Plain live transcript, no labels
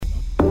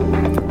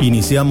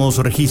Iniciamos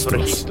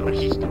registros.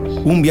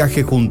 Un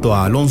viaje junto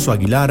a Alonso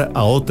Aguilar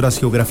a otras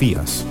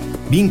geografías.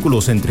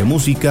 Vínculos entre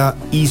música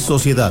y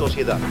sociedad.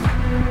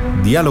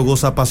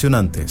 Diálogos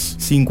apasionantes.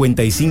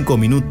 55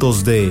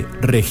 minutos de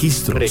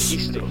registros.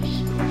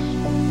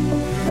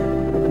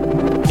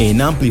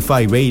 En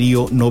Amplify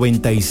Radio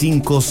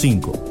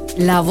 95.5.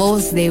 La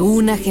voz de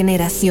una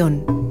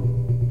generación.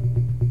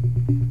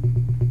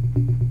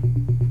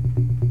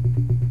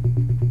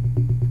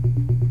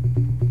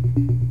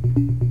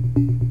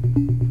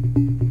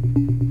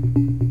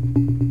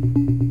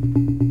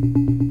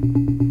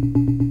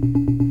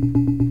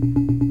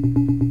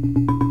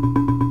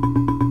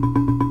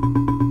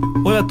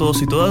 Hola a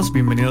todos y todas,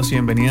 bienvenidos y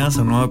bienvenidas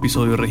a un nuevo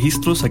episodio de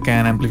Registros acá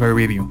en Amplify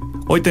Radio.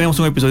 Hoy tenemos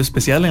un episodio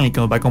especial en el que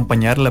nos va a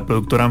acompañar la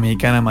productora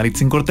mexicana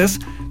Malitizin Cortez,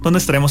 donde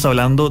estaremos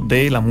hablando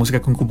de la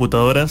música con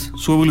computadoras,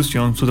 su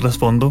evolución, su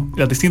trasfondo y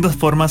las distintas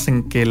formas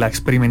en que la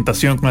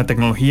experimentación con la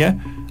tecnología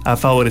ha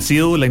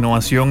favorecido la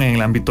innovación en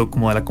el ámbito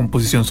como de la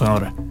composición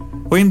sonora.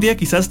 Hoy en día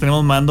quizás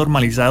tenemos más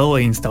normalizado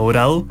e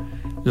instaurado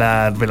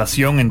la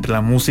relación entre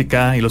la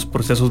música y los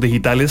procesos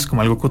digitales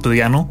como algo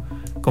cotidiano,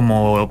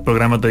 como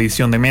programas de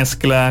edición de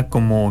mezcla,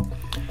 como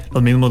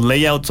los mismos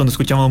layouts donde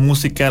escuchamos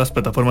música, las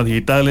plataformas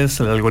digitales,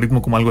 el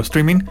algoritmo como algo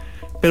streaming.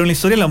 Pero en la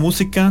historia de la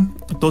música,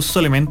 todos esos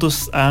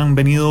elementos han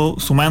venido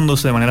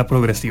sumándose de manera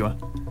progresiva.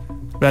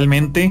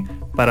 Realmente,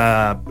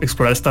 para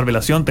explorar esta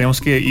relación,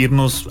 tenemos que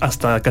irnos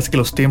hasta casi que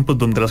los tiempos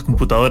donde las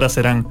computadoras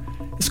eran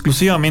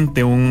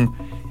exclusivamente un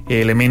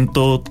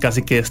elemento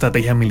casi que de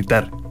estrategia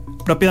militar.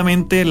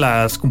 Rápidamente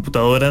las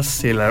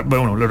computadoras, la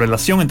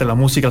relación entre la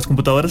música y las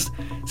computadoras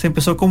se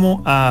empezó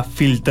como a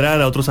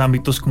filtrar a otros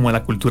ámbitos como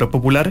la cultura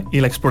popular y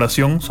la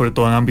exploración, sobre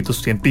todo en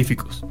ámbitos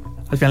científicos.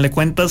 Al final de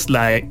cuentas,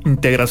 la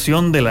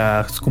integración de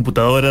las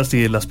computadoras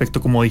y el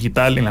aspecto como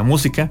digital en la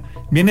música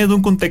viene de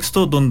un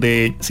contexto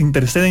donde se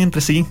interceden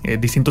entre sí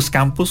distintos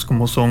campos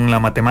como son la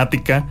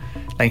matemática,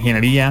 la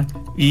ingeniería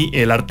y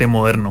el arte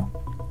moderno.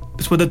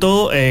 Después de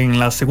todo, en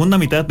la segunda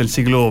mitad del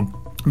siglo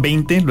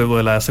XX, luego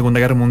de la Segunda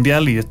Guerra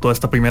Mundial y de toda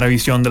esta primera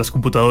visión de las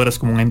computadoras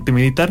como un ente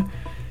militar,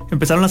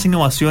 empezaron las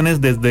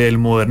innovaciones desde el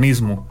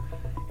modernismo,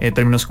 en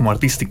términos como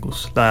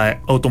artísticos, la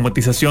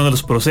automatización de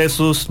los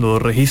procesos, los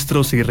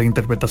registros y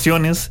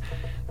reinterpretaciones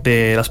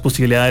de las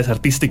posibilidades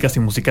artísticas y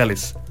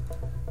musicales.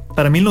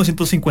 Para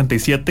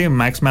 1957,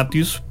 Max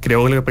Matthews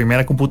creó la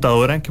primera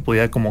computadora que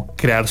podía como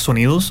crear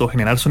sonidos o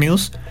generar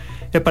sonidos,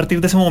 y a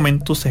partir de ese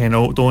momento se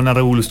generó toda una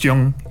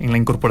revolución en la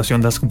incorporación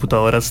de las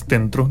computadoras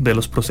dentro de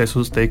los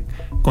procesos de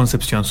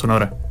concepción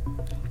sonora.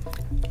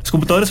 Las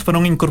computadoras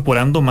fueron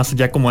incorporando más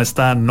allá como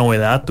esta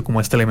novedad, como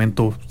este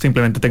elemento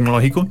simplemente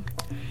tecnológico,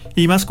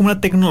 y más como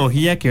una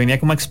tecnología que venía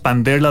como a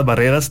expandir las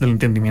barreras del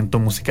entendimiento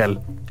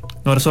musical.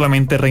 No era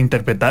solamente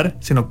reinterpretar,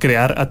 sino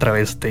crear a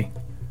través de.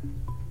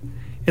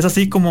 Es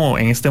así como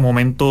en este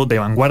momento de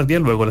vanguardia,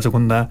 luego de la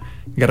Segunda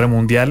Guerra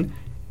Mundial,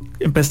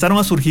 empezaron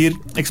a surgir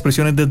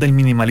expresiones desde el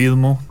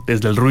minimalismo,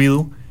 desde el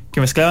ruido,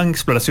 que mezclaban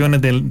exploraciones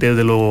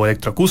desde lo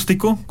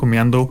electroacústico,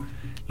 combinando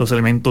los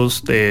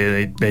elementos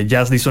de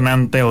jazz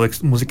disonante o de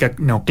música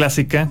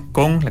neoclásica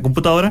con la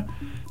computadora,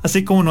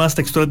 así como nuevas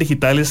texturas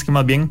digitales que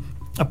más bien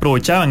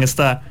aprovechaban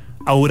esta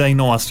aura de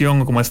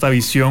innovación, como esta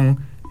visión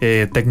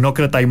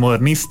tecnócrata y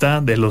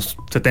modernista de los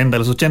 70, de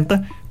los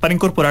 80, para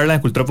incorporarla en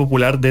la cultura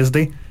popular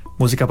desde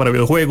música para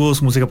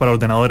videojuegos, música para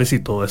ordenadores y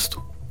todo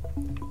esto.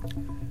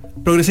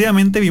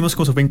 Progresivamente vimos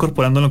cómo se fue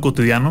incorporando en lo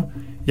cotidiano.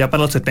 Ya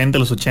para los 70,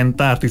 los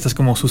 80, artistas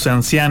como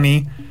Susan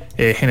Ciani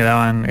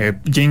generaban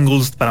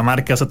jingles para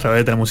marcas a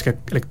través de la música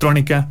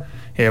electrónica.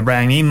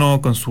 Brian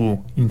Eno con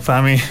su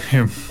infame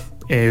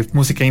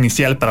música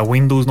inicial para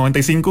Windows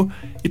 95.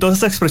 Y todas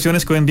estas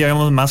expresiones que hoy en día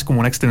vemos más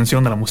como una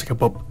extensión de la música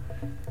pop.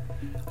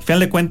 Al final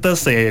de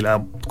cuentas,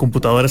 las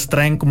computadoras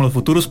traen como los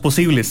futuros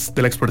posibles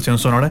de la exploración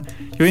sonora.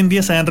 Y hoy en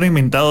día se han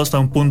reinventado hasta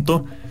un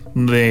punto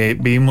donde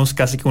vivimos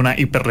casi que una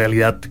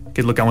hiperrealidad,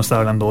 que es lo que vamos a estar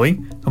hablando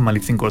hoy con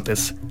Malitizin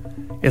Cortez.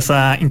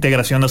 Esa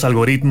integración de los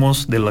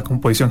algoritmos, de la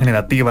composición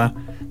generativa,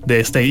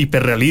 de este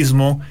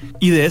hiperrealismo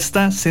y de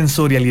esta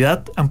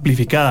sensorialidad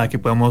amplificada que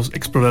podemos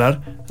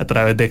explorar a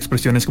través de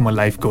expresiones como el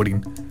live coding.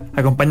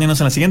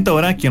 Acompáñanos en la siguiente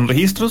hora aquí en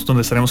Registros,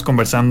 donde estaremos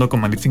conversando con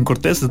Malitizin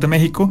Cortez desde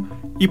México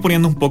y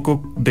poniendo un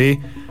poco de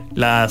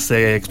las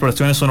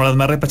exploraciones sonoras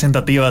más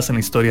representativas en la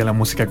historia de la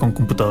música con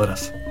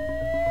computadoras.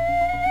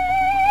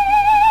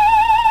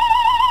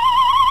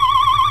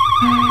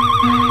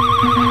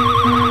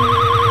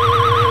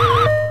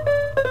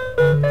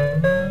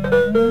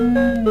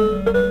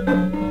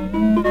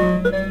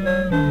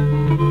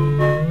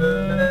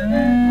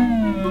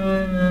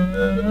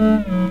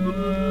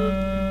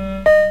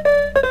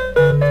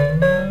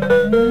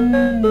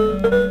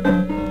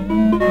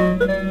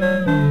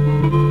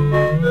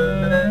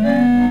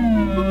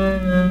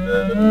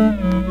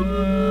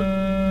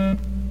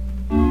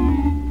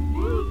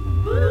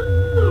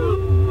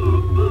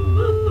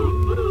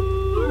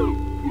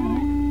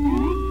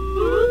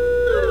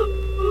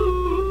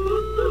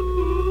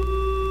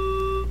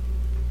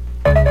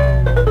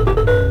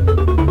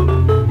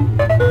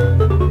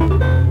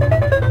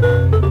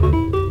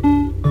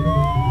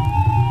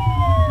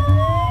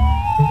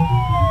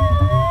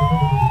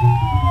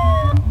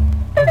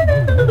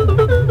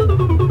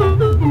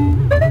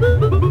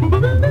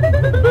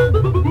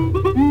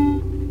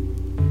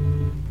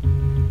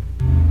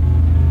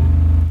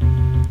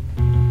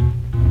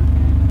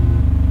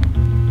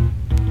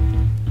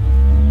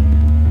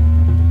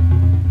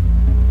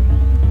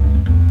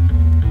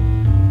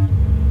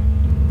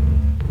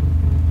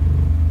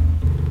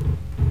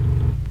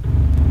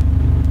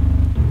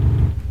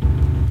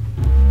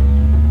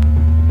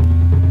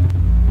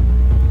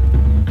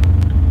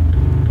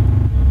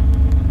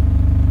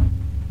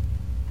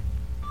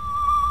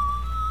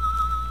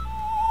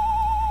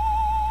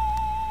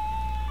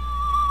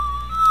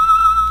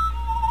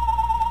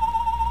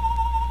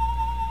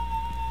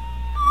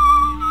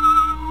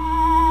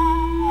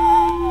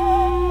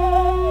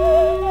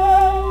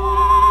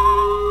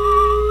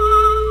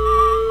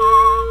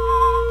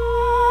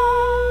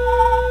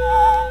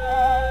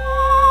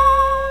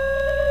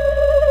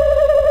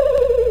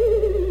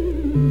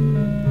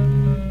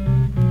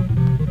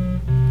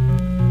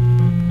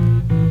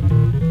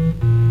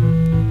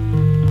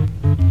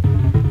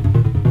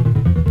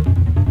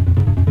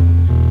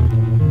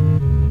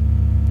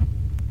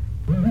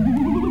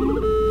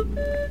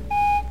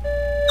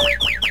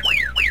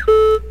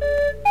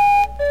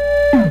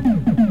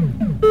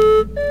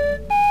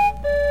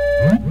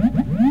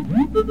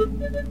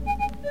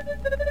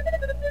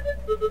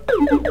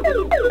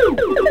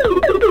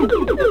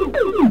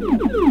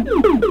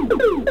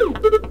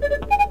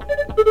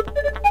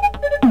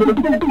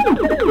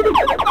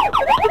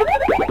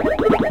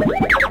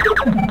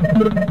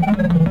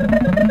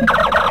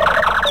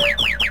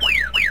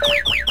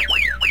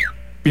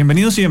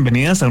 Bienvenidos y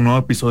bienvenidas a un nuevo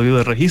episodio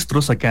de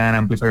Registros acá en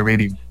Amplify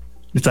Radio.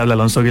 Les habla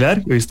Alonso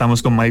Aguilar y hoy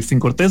estamos con Malitizin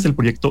Cortez del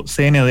proyecto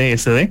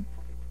CNDSD.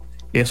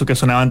 Eso que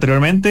sonaba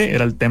anteriormente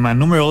era el tema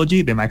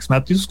Numerology de Max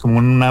Matthews, como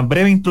una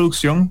breve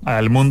introducción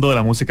al mundo de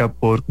la música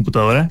por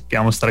computadora que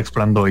vamos a estar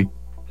explorando hoy.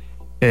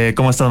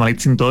 ¿Cómo estás,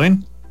 Malitizin? ¿Todo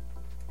bien?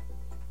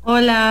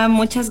 Hola,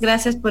 muchas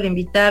gracias por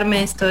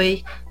invitarme.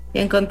 Estoy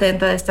bien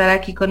contenta de estar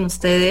aquí con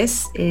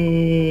ustedes.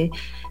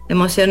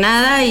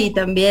 Emocionada y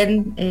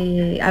también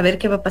a ver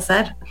qué va a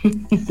pasar.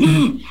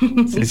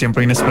 Sí,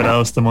 siempre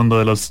inesperado este mundo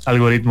de los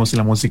algoritmos y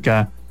la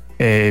música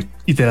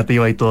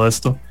iterativa y todo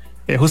esto.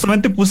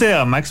 Justamente puse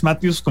a Max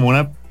Matthews como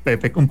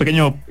un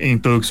pequeño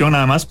introducción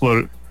nada más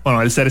por,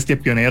 bueno, él ser este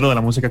pionero de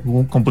la música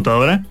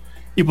computadora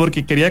y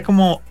porque quería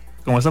como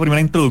esa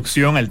primera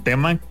introducción al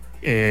tema,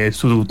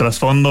 su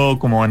trasfondo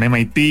como en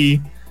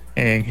MIT,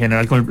 en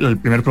general con el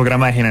primer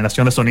programa de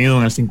generación de sonido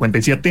en el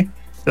 57,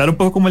 dar un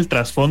poco como el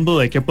trasfondo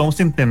de qué podemos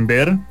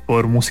entender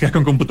por música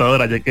con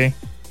computadora, ya que,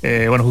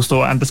 bueno,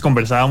 justo antes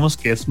conversábamos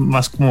que es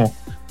más como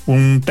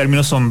un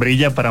término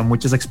sombrilla para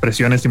muchas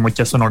expresiones y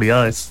muchas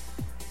sonoridades.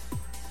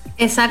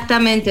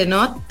 Exactamente,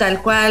 ¿no?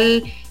 Tal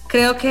cual,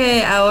 creo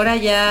que ahora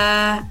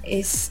ya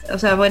es, o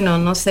sea, bueno,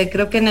 no sé,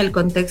 creo que en el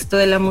contexto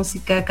de la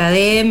música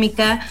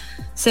académica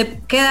se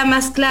queda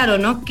más claro,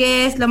 ¿no?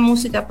 ¿Qué es la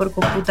música por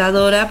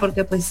computadora?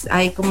 Porque pues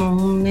hay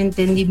como un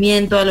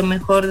entendimiento a lo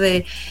mejor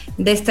de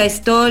esta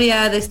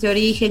historia, de este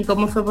origen,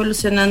 cómo fue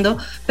evolucionando,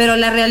 pero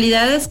la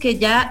realidad es que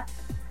ya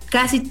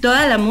casi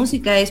toda la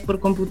música es por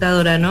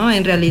computadora, ¿no?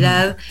 En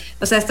realidad,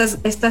 o sea,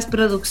 estas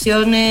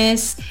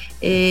producciones,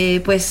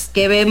 pues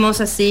que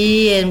vemos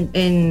así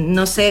en,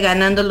 no sé,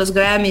 ganando los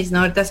Grammys,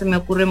 ¿no? Ahorita se me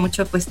ocurre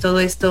mucho pues todo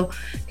esto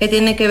que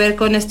tiene que ver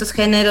con estos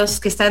géneros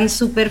que están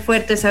súper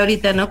fuertes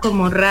ahorita, ¿no?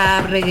 Como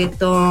rap,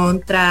 reggaetón,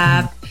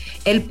 trap,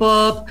 el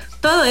pop,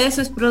 todo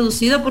eso es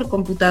producido por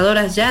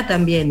computadoras ya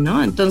también,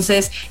 ¿no?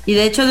 Entonces, y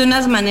de hecho de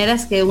unas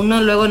maneras que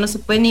uno luego no se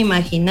puede ni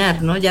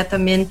imaginar, ¿no? Ya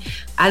también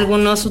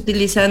algunos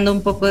utilizando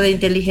un poco de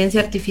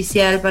inteligencia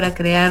artificial para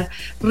crear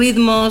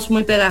ritmos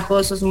muy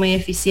pegajosos, muy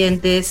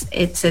eficientes,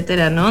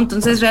 etcétera, ¿no?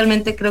 Entonces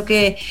realmente creo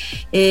que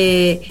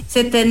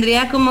se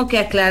tendría como que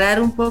aclarar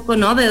un poco,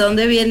 ¿no? De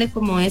dónde viene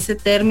como ese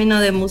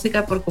término de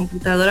música por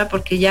computadora,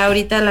 porque ya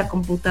ahorita la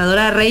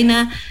computadora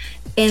reina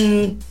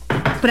en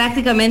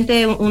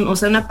prácticamente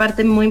una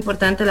parte muy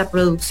importante de la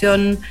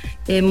producción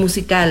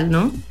musical,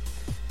 ¿no?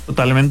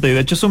 Totalmente, y de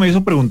hecho eso me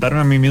hizo preguntarme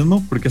a mí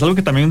mismo, porque es algo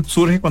que también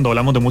surge cuando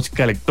hablamos de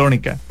música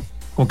electrónica,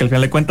 como que al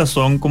final de cuentas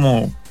son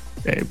como,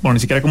 bueno, ni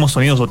siquiera como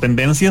sonidos o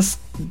tendencias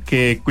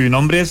cuyo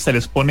nombre se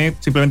les pone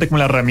simplemente como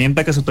la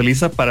herramienta que se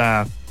utiliza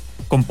para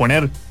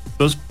componer.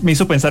 Entonces me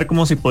hizo pensar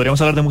como si podríamos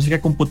hablar de música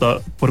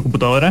por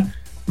computadora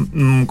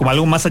como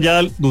algo más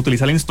allá de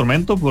utilizar el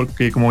instrumento,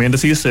 porque como bien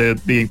decís, se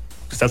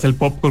hace el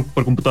pop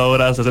por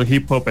computadora, se hace el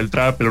hip hop, el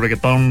trap, el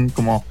reggaetón,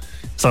 como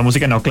esa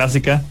música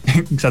neoclásica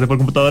que se hace por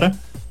computadora.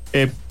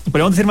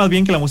 Podríamos decir más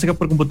bien que la música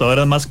por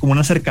computadora es más como un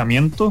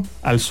acercamiento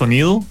al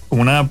sonido,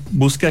 como una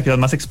búsqueda quizás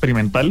más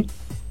experimental.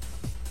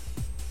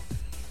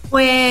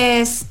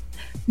 Pues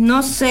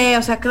no sé,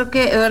 o sea, creo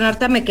que, bueno,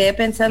 ahorita me quedé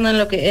pensando en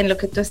lo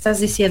que tú estás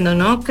diciendo,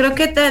 ¿no? Creo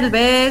que tal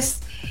vez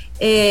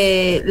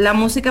la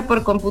música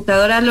por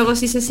computadora luego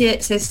sí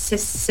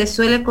se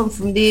suele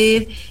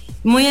confundir.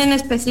 Muy en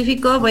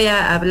específico voy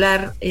a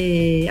hablar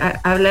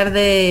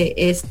de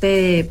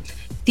este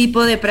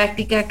tipo de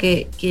práctica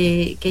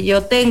que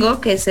yo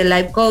tengo, que es el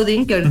live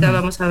coding, que ahorita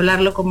vamos a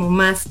hablarlo como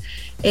más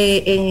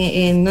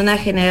en una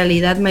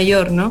generalidad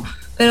mayor, ¿no?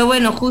 Pero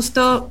bueno,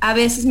 justo a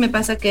veces me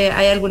pasa que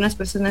hay algunas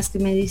personas que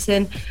me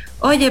dicen,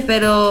 oye,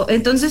 pero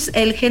entonces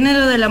el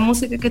género de la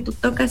música que tú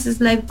tocas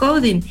es live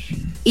coding.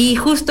 Y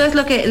justo es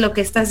lo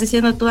que estás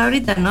diciendo tú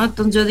ahorita, ¿no?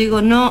 Entonces yo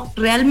digo, no,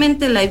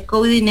 realmente live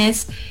coding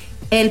es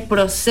el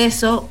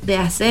proceso de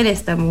hacer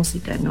esta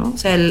música, ¿no? O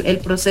sea, el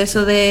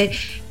proceso de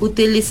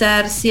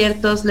utilizar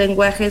ciertos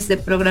lenguajes de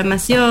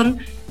programación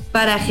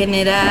para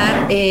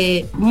generar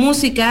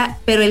música,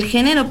 pero el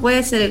género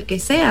puede ser el que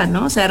sea,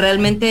 ¿no? O sea,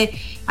 realmente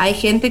hay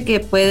gente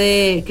que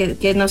puede,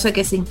 que no sé,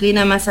 que se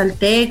inclina más al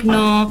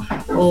techno,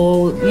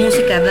 o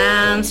música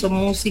dance, o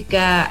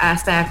música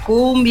hasta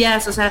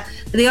cumbias, o sea,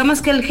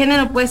 digamos que el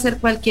género puede ser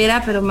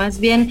cualquiera, pero más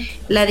bien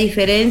la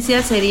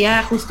diferencia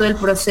sería justo el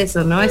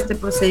proceso, ¿no? Este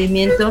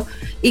procedimiento,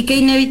 y que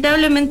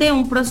inevitablemente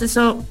un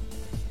proceso,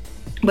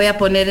 voy a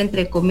poner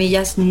entre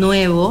comillas,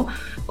 nuevo,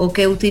 o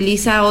que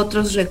utiliza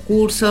otros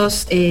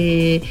recursos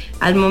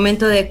al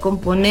momento de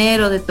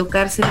componer o de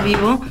tocarse en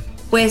vivo,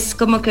 pues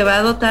como que va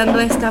dotando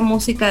esta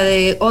música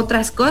de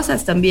otras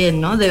cosas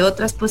también, ¿no? De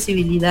otras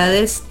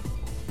posibilidades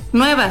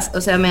nuevas. O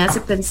sea, me hace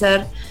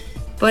pensar,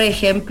 por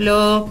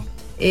ejemplo,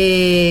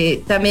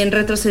 también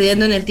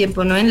retrocediendo en el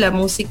tiempo, ¿no? En la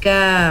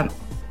música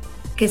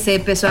que se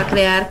empezó a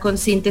crear con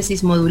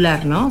síntesis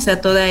modular, ¿no? O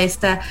sea, toda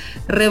esta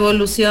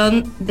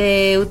revolución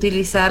de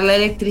utilizar la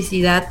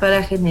electricidad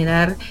para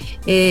generar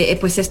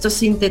pues estos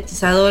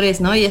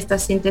sintetizadores, ¿no? Y esta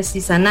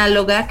síntesis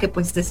análoga que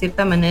pues de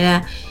cierta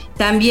manera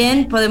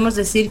también podemos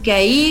decir que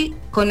ahí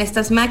con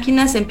estas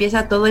máquinas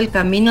empieza todo el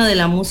camino de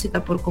la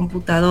música por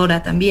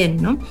computadora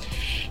también, ¿no?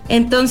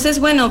 Entonces,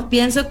 bueno,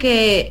 pienso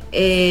que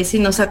si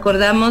nos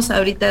acordamos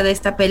ahorita de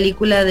esta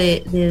película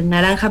de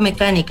Naranja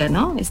Mecánica,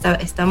 ¿no?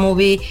 Esta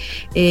movie,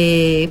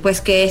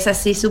 pues que es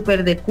así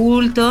súper de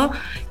culto.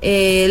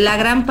 La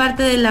gran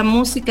parte de la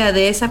música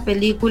de esa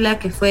película,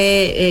 que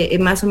fue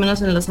más o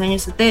menos en los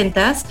años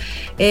 70,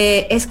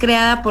 es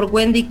creada por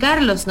Wendy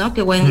Carlos, ¿no?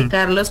 Que Wendy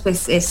Carlos,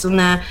 pues es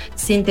una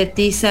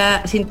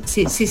utiliza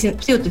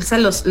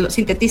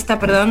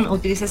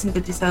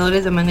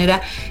sintetizadores de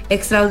manera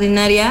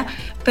extraordinaria,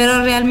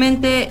 pero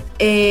realmente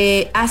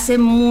hace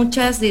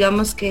muchas,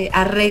 digamos que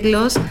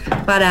arreglos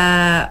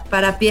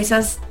para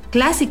piezas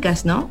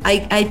clásicas, ¿no?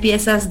 Hay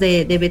piezas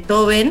de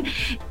Beethoven,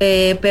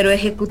 pero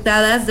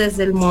ejecutadas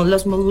desde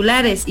los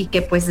modulares y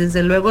que pues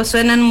desde luego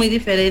suenan muy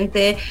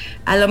diferente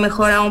a lo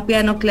mejor a un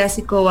piano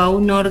clásico o a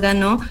un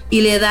órgano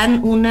y le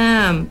dan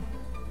una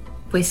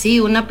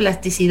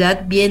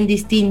plasticidad bien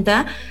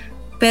distinta.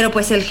 Pero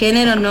pues el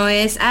género no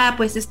es,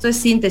 pues esto es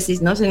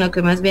síntesis, ¿no? Sino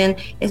que más bien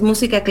es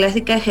música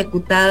clásica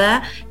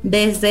ejecutada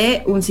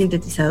desde un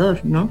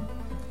sintetizador, ¿no?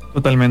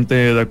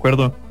 Totalmente de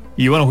acuerdo.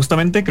 Y bueno,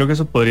 justamente creo que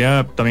eso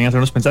podría también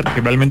hacernos pensar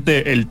que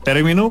realmente el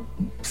término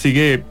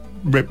sigue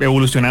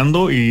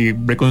evolucionando y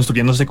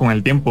reconstruyéndose con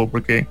el tiempo,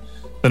 porque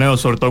de nuevo,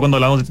 sobre todo cuando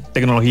hablamos de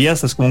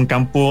tecnologías, es como un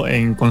campo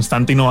en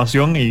constante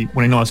innovación y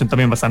una innovación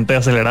también bastante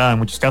acelerada en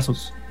muchos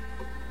casos.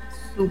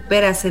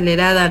 Súper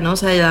acelerada, ¿no? O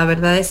sea, la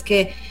verdad es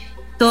que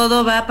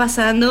todo va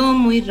pasando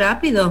muy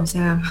rápido, o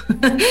sea,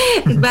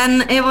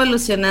 van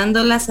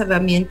evolucionando las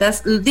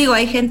herramientas. Digo,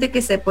 hay gente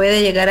que se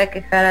puede llegar a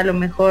quejar a lo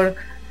mejor,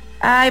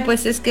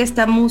 pues es que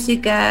esta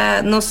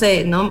música, no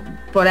sé, ¿no?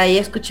 Por ahí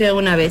escuché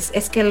una vez,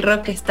 es que el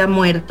rock está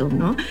muerto,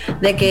 ¿no?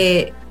 De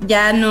que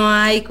ya no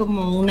hay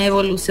como una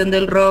evolución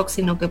del rock,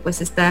 sino que pues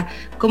está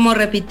como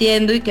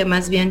repitiendo y que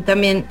más bien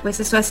también, pues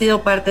eso ha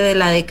sido parte de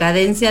la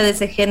decadencia de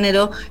ese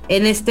género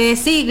en este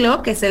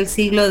siglo, que es el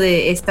siglo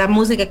de esta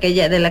música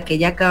de la que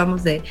ya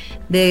acabamos de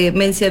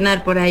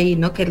mencionar por ahí,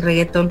 ¿no? Que el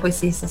reggaetón pues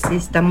sí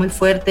está muy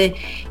fuerte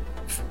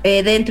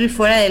dentro y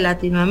fuera de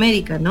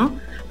Latinoamérica, ¿no?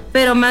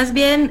 Pero más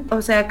bien,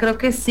 o sea, creo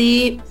que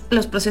sí,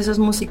 los procesos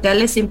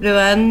musicales siempre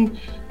van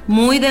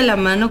muy de la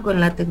mano con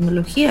la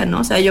tecnología,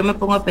 ¿no? O sea, yo me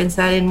pongo a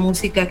pensar en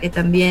música que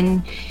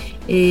también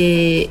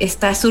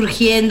está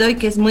surgiendo y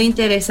que es muy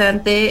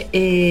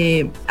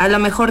interesante, a lo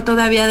mejor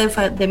todavía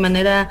de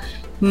manera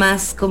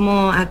más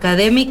como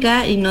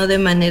académica y no de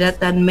manera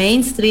tan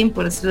mainstream,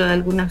 por decirlo de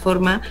alguna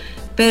forma,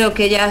 pero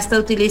que ya está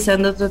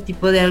utilizando otro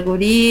tipo de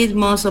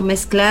algoritmos o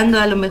mezclando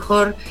a lo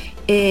mejor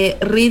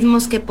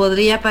ritmos que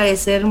podría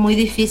parecer muy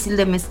difícil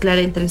de mezclar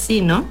entre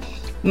sí, ¿no?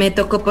 Me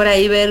tocó por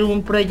ahí ver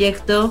un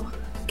proyecto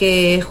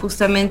que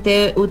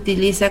justamente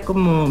utiliza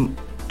como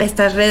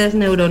estas redes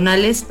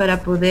neuronales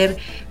para poder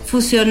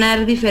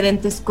fusionar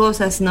diferentes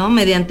cosas, ¿no?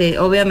 Mediante,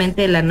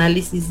 obviamente, el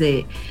análisis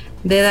de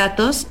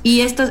datos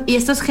y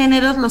estos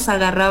géneros los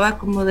agarraba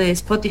como de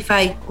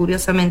Spotify,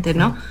 curiosamente,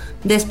 ¿no?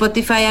 De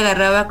Spotify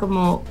agarraba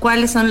como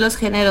cuáles son los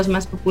géneros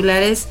más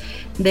populares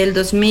del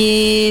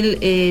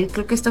 2000,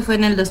 creo que esto fue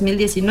en el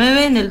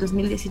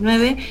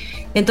 2019,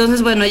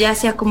 entonces bueno, ya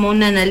hacía como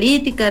una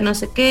analítica, no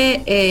sé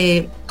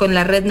qué, con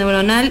la red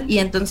neuronal y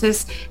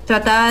entonces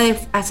trataba de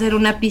hacer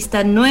una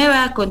pista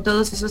nueva con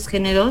todos esos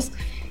géneros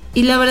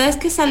y la verdad es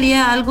que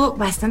salía algo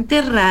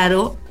bastante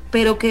raro,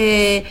 pero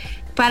que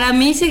para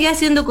mí seguía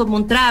siendo como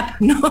un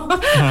trap, ¿no?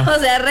 O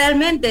sea,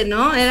 realmente,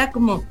 ¿no? Era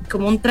como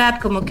un trap,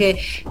 como que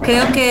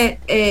creo que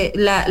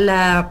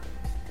la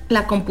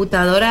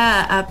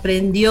computadora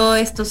aprendió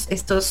estos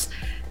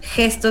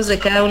gestos de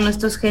cada uno de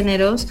estos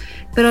géneros,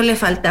 pero le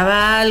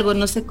faltaba algo,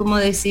 no sé cómo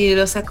decir,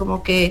 o sea,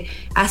 como que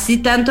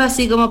tanto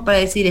así como para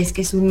decir es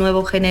que es un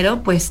nuevo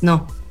género, pues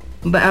no.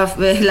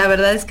 La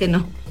verdad es que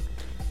no.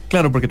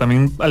 Claro, porque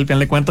también al final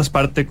de cuentas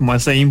parte como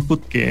ese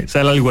input que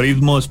sea el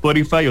algoritmo de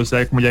Spotify, o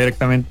sea, como ya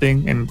directamente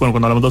cuando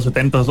hablamos de los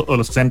 70s o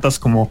los 60s,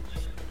 como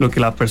lo que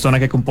la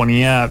persona que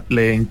componía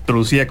le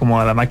introducía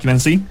como a la máquina en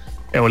sí,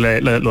 o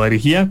lo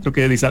dirigía. Creo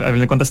que al final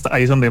de cuentas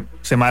ahí es donde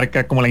se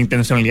marca como la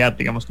intencionalidad,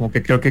 digamos, como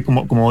que creo que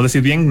como vos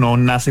decís bien, no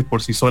nace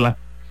por sí sola.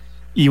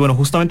 Y bueno,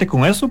 justamente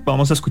con eso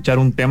vamos a escuchar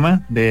un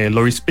tema de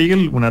Laurie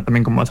Spiegel, una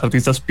también como las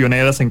artistas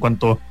pioneras en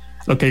cuanto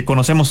a lo que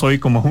conocemos hoy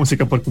como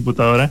música por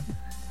computadora.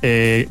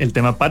 El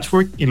tema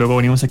Patchwork y luego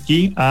venimos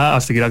aquí a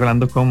seguir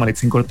hablando con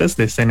Malitizin Cortez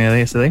de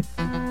CNDSD.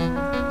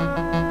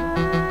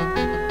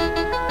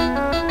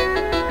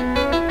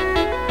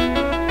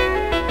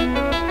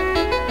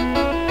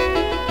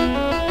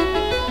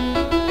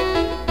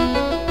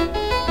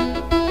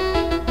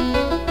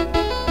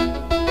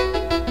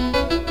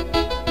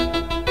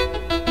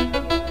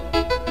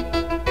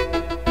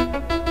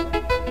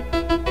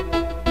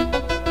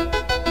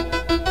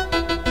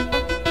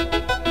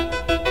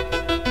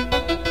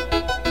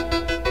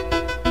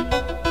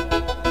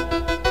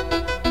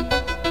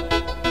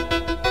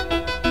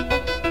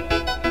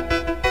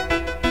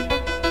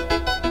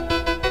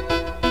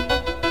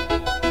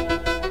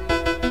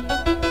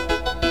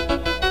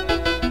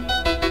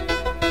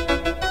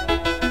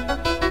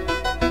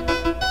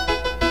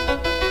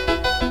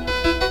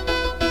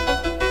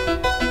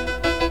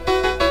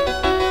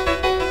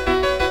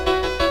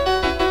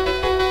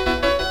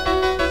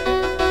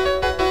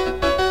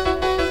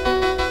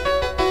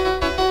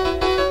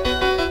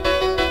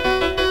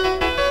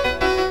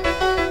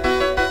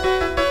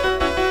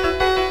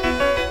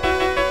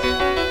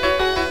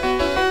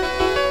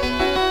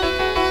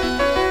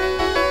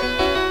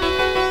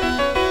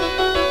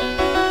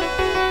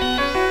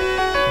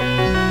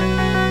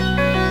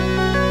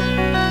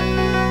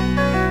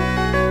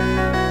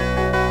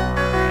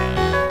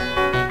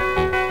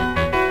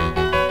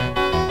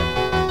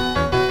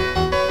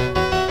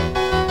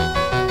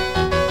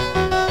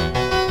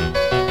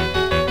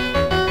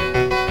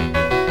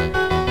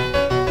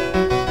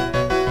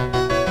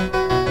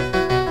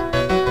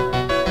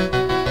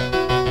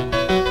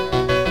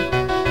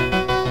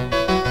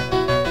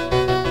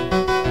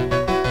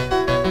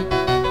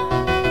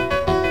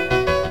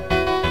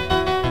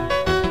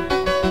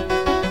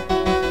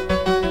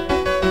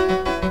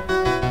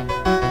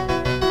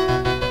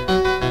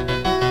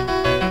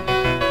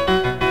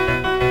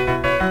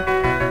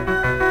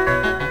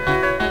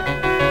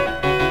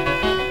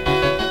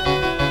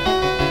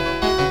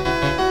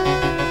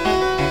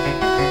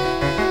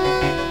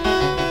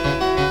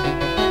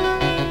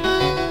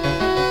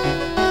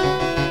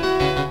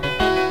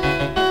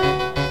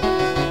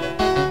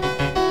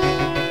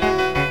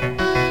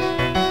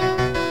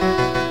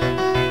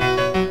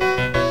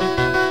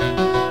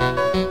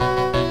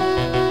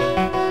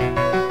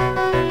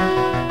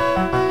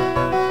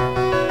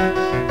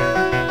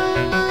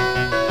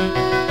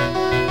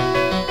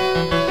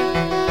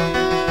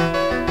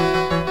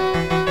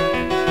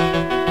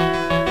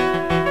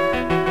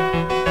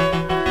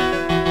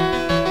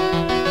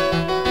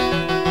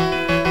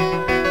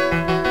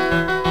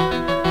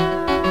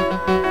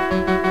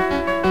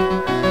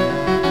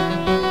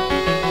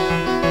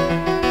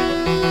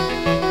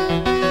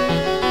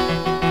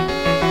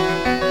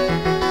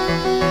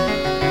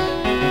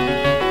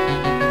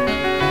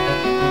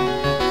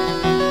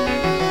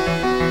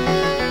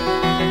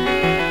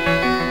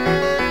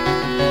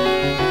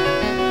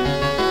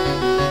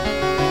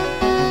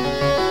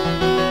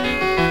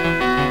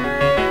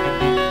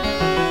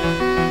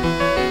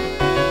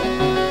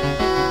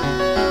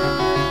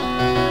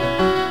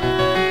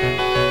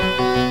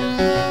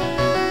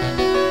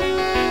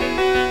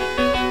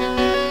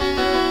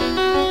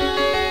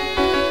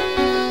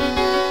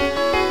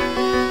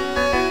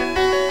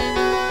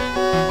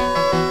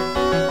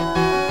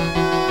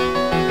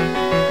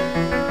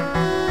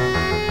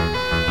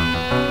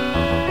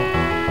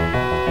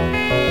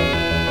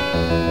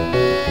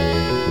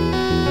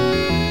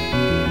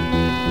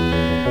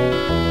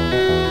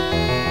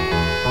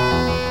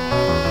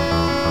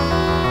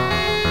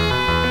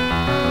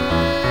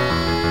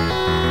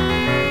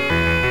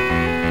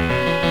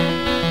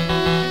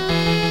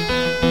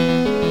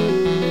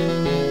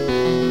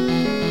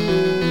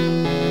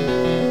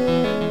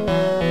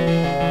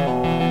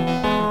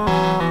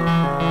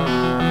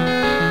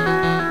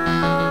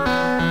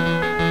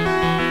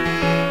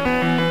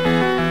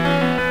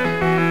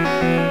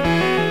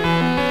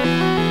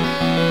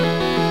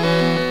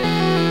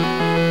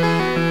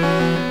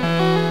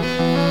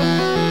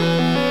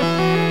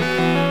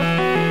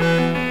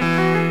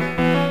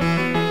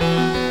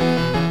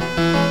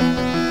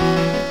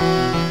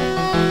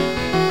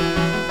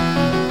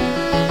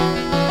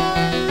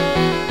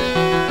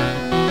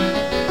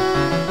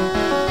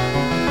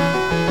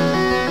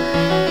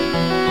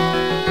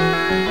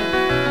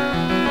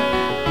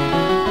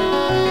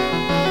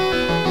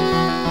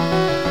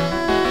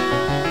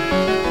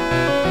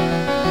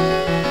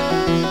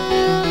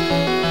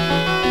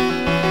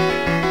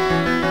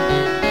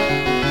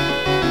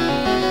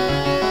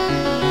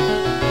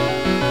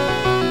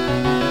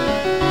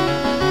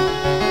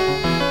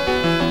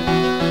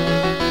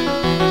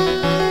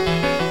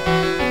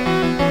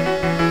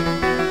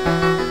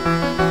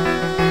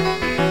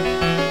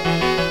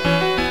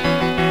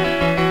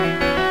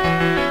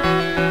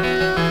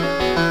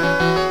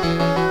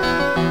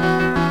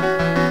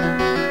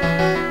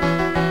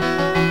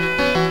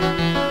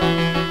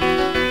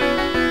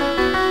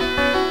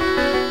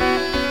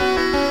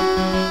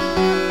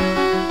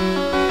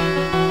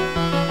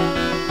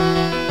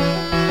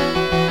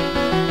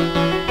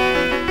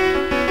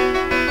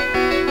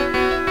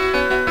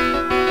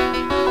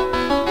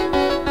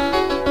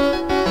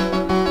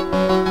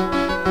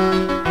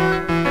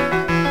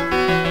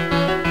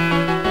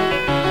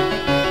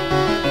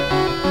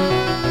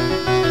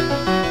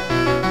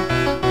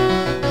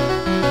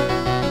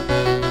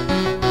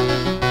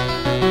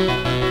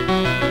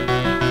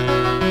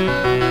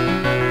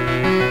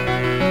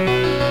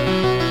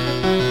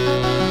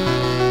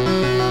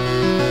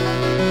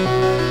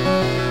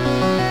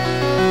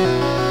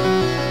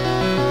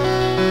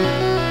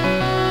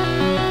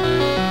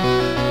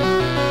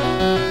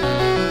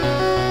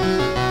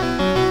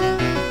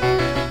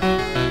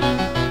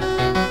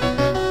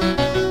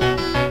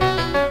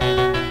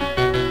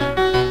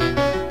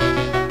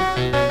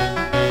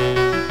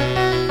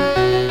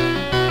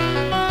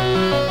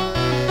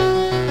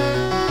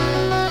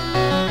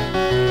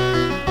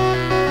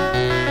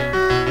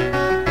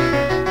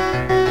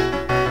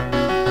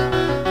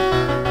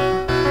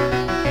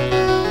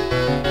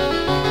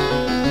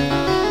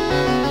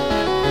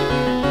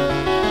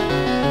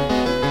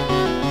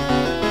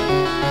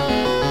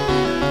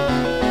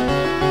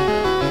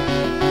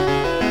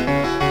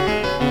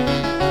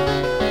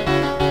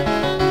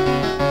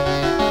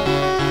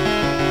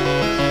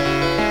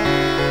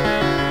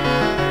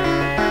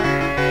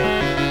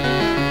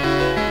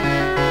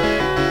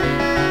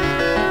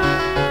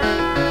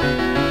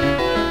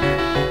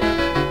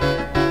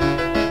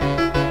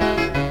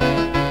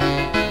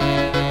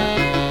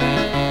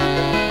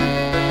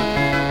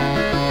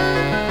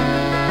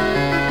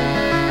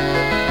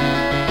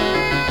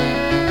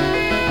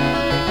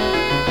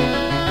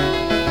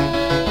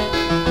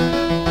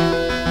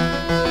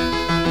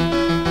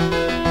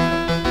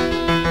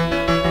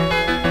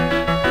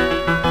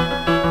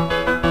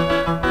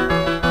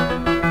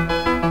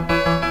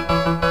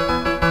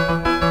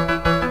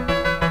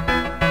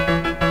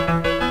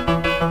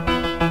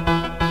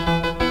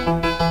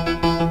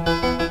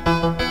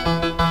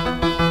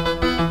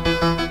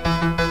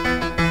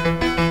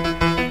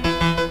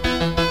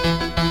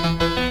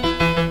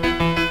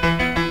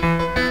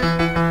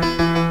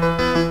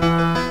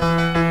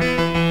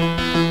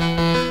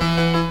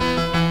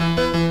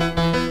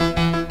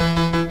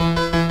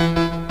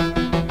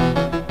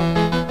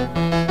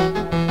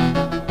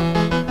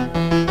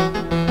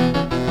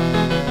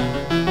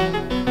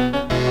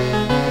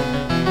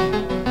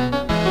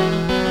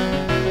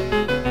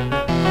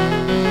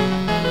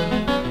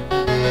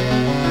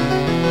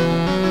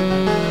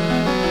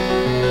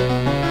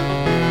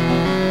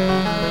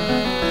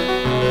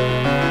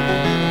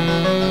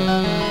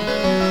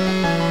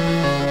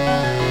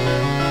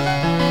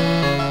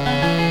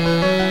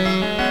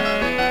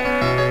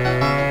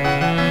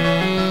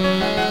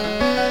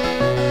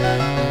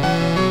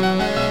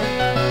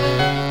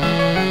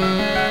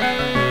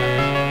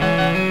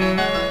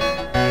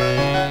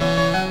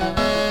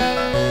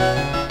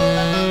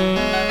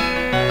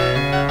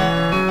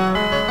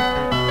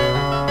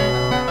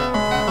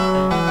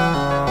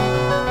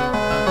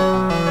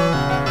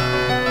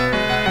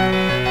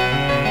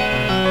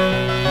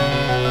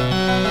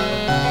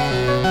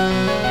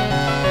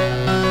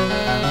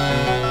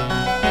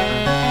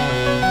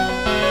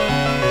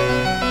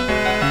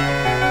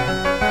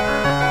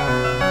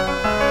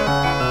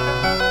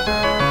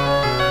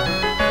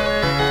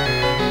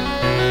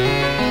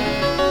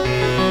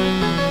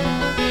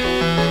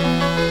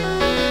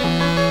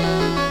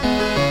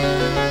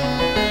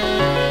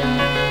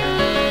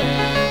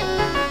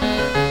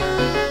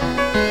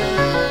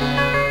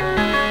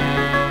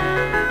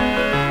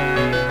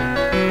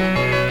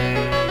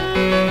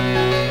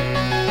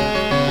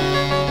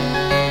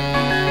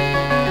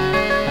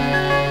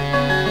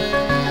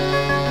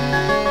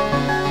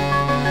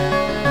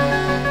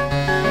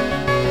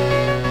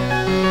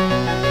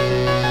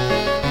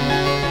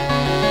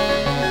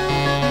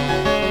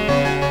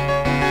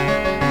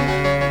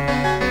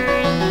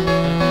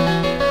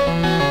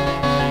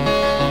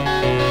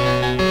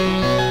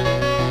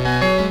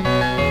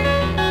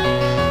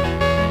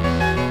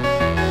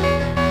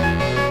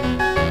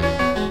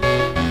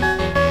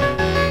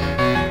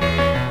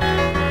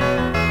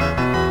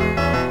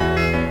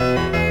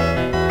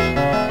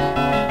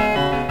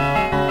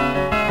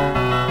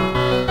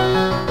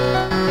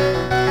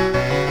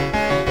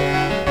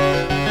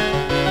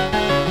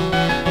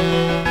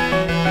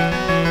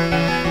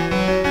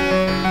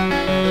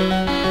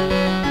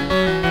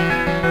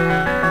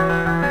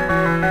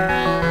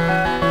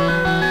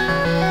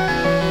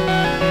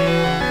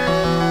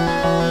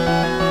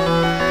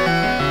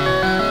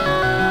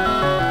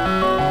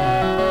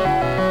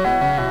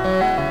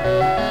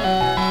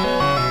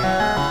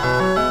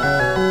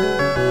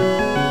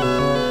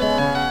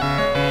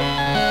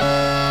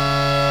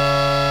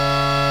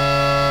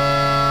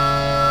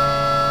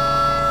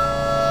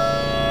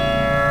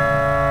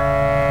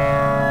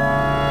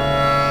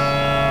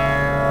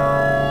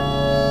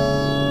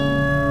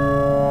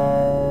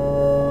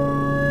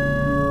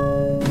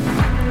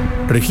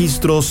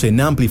 Registros en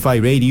Amplify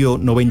Radio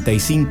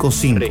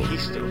 95.5.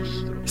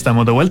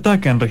 Estamos de vuelta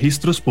acá en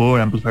Registros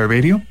por Amplify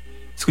Radio.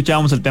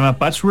 Escuchábamos el tema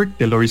Patchwork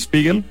de Laurie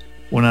Spiegel,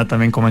 una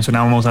también, como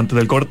mencionábamos antes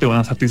del corte,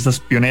 unas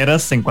artistas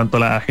pioneras en cuanto a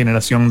la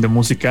generación de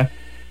música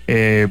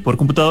por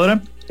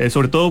computadora.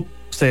 Sobre todo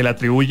se le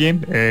atribuye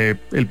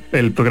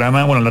el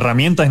programa, la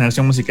herramienta de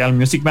generación musical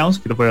Music Mouse,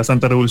 que fue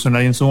bastante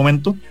revolucionaria en su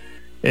momento,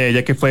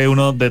 ya que fue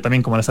uno de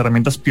también como las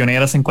herramientas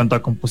pioneras en cuanto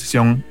a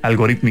composición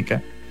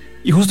algorítmica.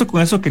 Y justo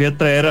con eso quería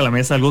traer a la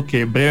mesa algo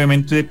que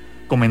brevemente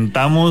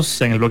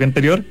comentamos en el blog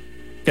anterior,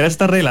 que era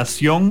esta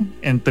relación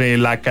entre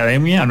la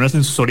academia, al menos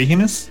en sus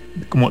orígenes,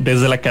 como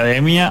desde la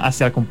academia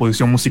hacia la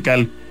composición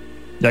musical,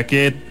 ya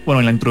que,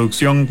 en la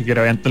introducción que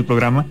grabé antes del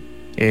programa,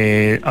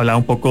 hablaba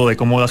un poco de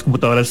cómo las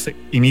computadoras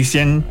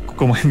inician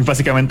como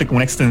básicamente como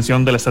una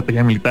extensión de la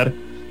estrategia militar,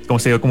 como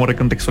se ha ido como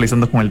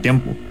recontextualizando con el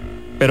tiempo.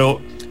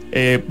 Pero,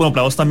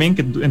 para vos también,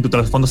 que en tu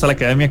trasfondo está la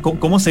academia,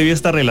 ¿cómo se vive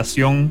esta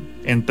relación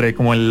entre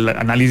como el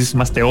análisis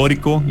más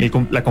teórico y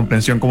la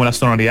comprensión como la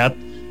sonoridad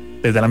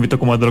desde el ámbito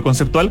como de lo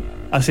conceptual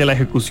hacia la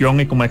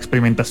ejecución y como la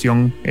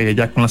experimentación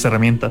ya con las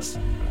herramientas?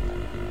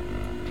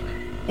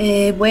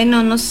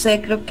 No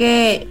sé, creo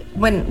que,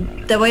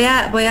 te voy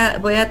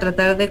a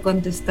tratar de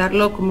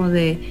contestarlo como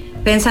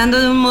pensando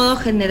de un modo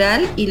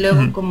general y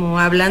luego como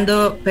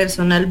hablando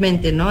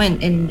personalmente, ¿no?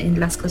 En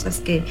las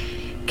cosas que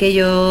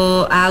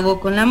yo hago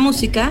con la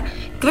música.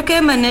 Creo que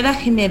de manera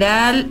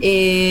general,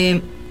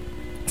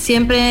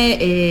 siempre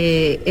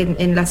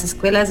en las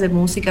escuelas de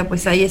música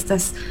pues hay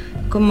estas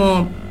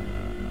como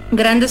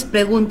grandes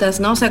preguntas,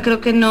 ¿no? O sea,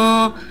 creo que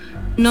no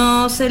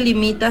se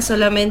limita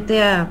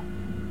solamente a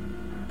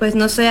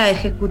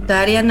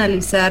ejecutar y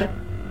analizar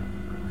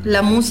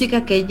la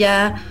música que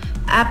ya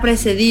ha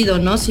precedido,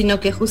 ¿no? Sino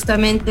que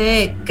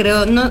justamente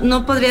creo,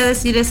 no podría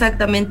decir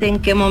exactamente en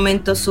qué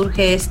momento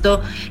surge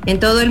esto en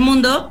todo el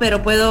mundo,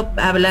 pero puedo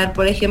hablar,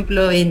 por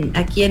ejemplo,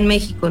 aquí en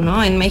México,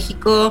 ¿no? En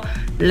México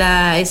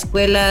la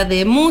escuela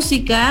de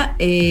música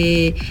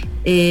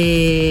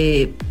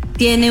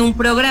tiene un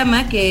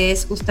programa que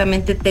es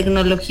justamente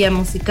tecnología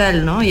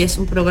musical, ¿no? Y es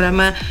un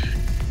programa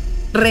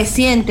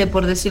reciente,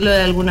 por decirlo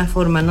de alguna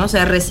forma, ¿no? O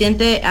sea,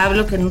 reciente,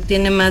 hablo que no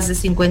tiene más de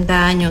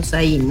 50 años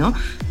ahí, ¿no?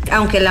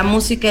 Aunque la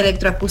música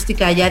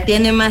electroacústica ya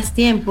tiene más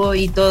tiempo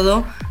y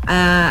todo,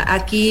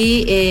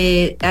 aquí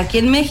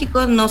en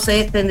México, no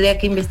sé, tendría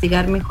que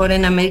investigar mejor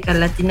en América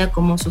Latina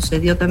cómo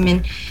sucedió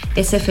también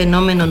ese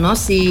fenómeno, ¿no?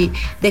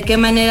 De qué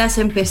manera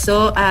se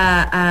empezó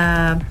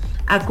a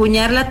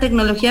acuñar la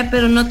tecnología,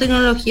 pero no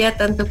tecnología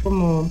tanto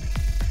como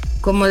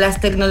las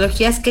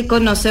tecnologías que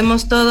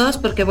conocemos todos,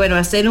 porque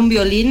hacer un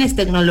violín es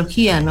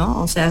tecnología, ¿no?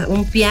 O sea,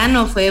 un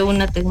piano fue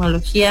una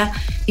tecnología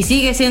y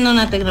sigue siendo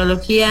una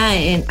tecnología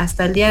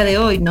hasta el día de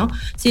hoy, ¿no?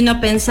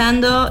 Sino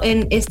pensando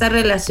en esta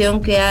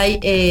relación que hay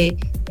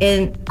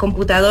en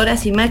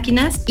computadoras y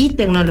máquinas y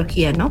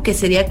tecnología, ¿no? Que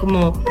sería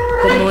como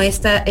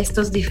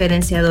estos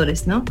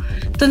diferenciadores, ¿no?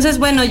 Entonces,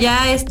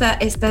 ya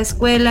esta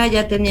escuela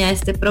ya tenía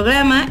este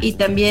programa y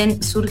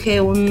también surge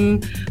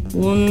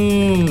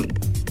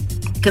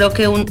creo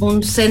que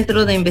un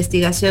centro de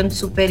investigación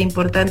súper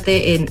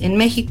importante en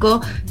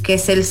México, que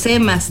es el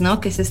CEMAS, ¿no?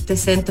 Que es este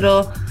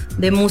centro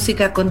de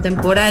música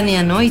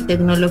contemporánea, ¿no? Y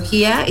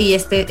tecnología, y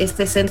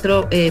este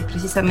centro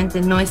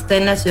precisamente no está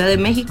en la Ciudad de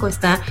México,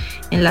 está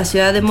en la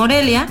ciudad de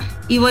Morelia,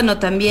 y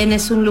también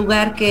es un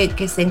lugar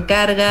que se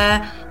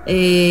encarga,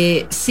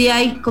 sí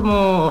hay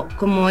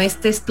como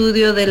este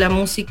estudio de la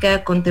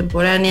música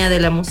contemporánea,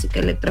 de la música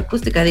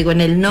electroacústica, en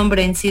el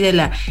nombre en sí de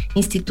la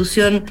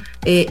institución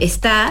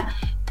está,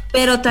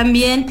 pero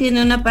también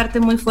tiene una parte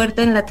muy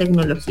fuerte en la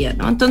tecnología,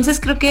 ¿no? Entonces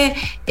creo que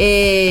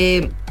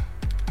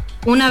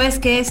una vez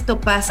que esto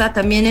pasa,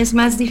 también es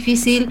más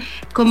difícil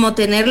como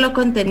tenerlo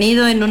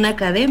contenido en una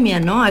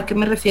academia, ¿no? ¿A qué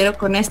me refiero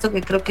con esto?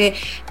 Que creo que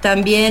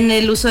también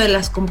el uso de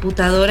las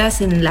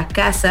computadoras en la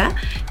casa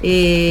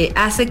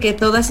hace que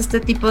todas este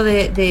tipo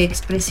de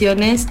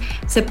expresiones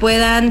se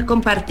puedan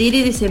compartir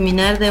y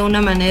diseminar de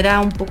una manera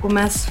un poco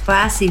más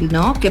fácil,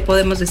 ¿no? Que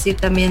podemos decir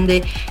también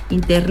de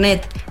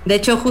internet. De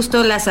hecho,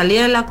 justo la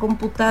salida de la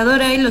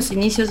computadora y los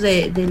inicios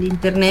del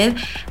internet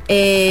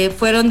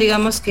fueron,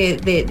 digamos que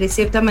de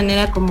cierta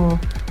manera como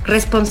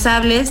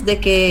responsables de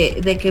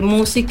que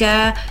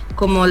música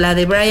como la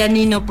de Brian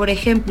Eno, por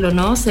ejemplo,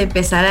 ¿no? Se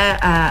empezara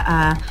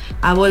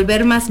a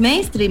volver más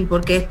mainstream,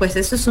 porque pues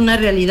eso es una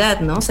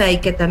realidad, ¿no? O sea, y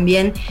que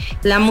también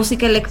la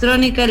música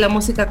electrónica y la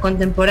música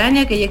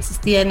contemporánea que ya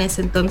existía en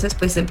ese entonces,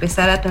 pues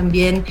empezara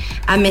también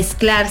a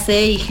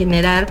mezclarse y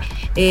generar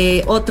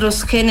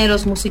otros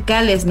géneros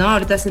musicales, ¿no?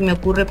 Ahorita se me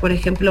ocurre, por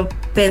ejemplo,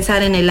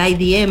 pensar en el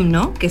IDM,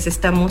 ¿no? Que es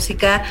esta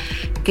música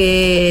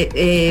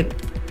que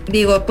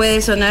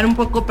puede sonar un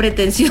poco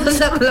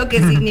pretenciosa lo que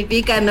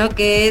significa, ¿no?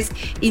 Que es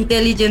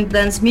Intelligent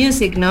Dance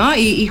Music, ¿no?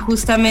 Y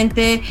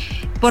justamente,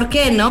 ¿por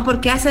qué, no?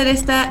 ¿Por qué hacer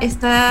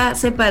esta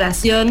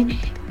separación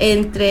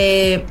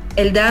entre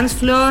el dance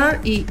floor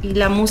y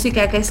la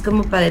música que es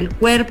como para el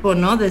cuerpo,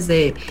 ¿no?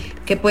 Desde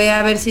que puede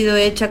haber sido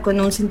hecha con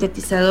un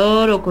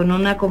sintetizador o con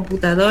una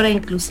computadora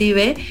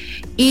inclusive,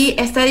 y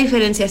esta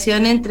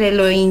diferenciación entre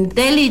lo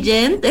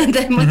intelligent,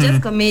 entre muchas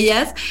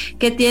comillas,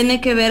 que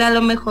tiene que ver a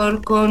lo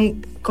mejor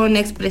con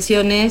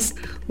expresiones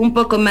un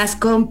poco más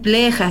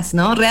complejas,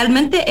 ¿no?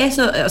 Realmente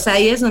eso, o sea,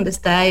 ahí es donde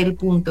está el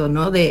punto,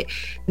 ¿no? De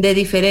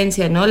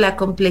diferencia, ¿no? La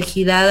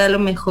complejidad a lo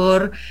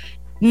mejor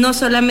no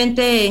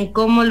solamente en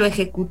cómo lo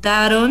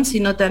ejecutaron,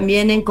 sino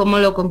también en cómo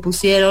lo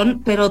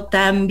compusieron, pero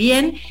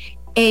también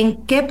en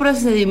qué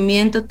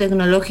procedimiento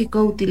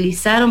tecnológico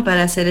utilizaron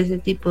para hacer ese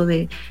tipo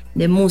de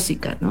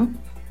música, ¿no?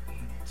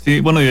 Sí,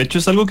 bueno, y de hecho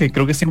es algo que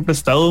creo que siempre ha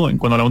estado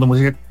cuando hablamos de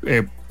música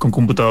con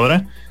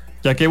computadora,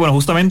 ya que, bueno,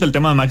 justamente el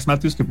tema de Max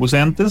Matthews que puse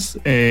antes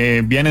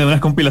viene de una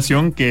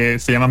compilación que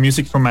se llama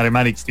Music for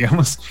Mathematics,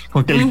 digamos,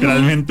 como que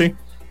literalmente,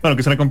 bueno,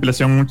 que es una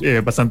compilación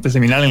bastante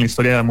seminal en la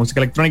historia de la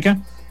música electrónica,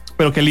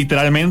 pero que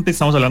literalmente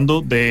estamos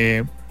hablando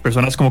de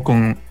personas como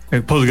con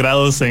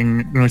posgrados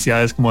en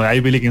universidades como de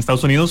Ivy League en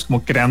Estados Unidos,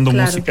 como creando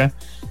música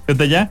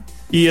desde allá.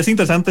 Y es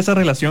interesante esa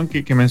relación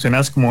que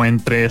mencionas como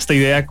entre esta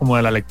idea como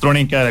de la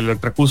electrónica, de la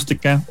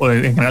electroacústica, o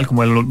en general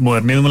como del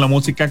modernismo de la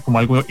música, como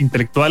algo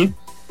intelectual,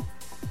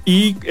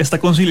 y esta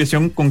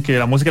conciliación con que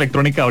la música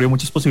electrónica abrió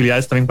muchas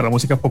posibilidades también para la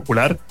música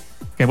popular,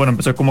 que bueno,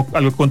 empezó como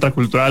algo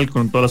contracultural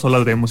con todas las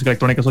olas de música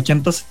electrónica de los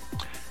 80s,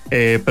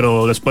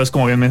 pero después,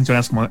 como bien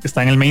mencionas, como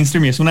está en el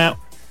mainstream, y es una,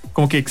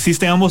 como que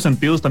existe en ambos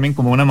sentidos también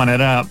como una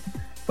manera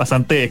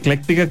bastante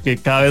ecléctica que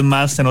cada vez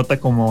más se nota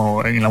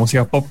como en la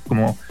música pop,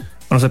 como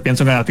no sé,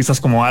 pienso en artistas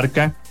como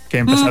Arca, que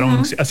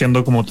empezaron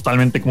haciendo como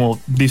totalmente como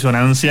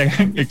disonancia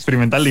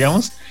experimental,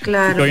 digamos.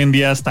 Claro. Y que hoy en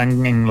día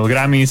están en los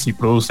Grammys y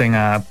producen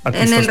a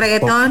artistas en el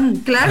reggaetón,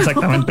 pop. Claro.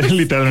 Exactamente,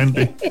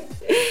 literalmente.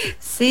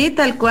 Sí,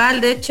 tal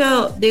cual. De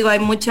hecho, digo, hay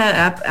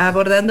mucha,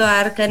 abordando a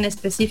Arca en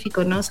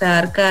específico, ¿no? O sea,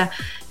 Arca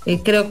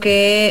creo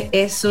que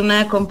es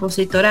una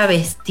compositora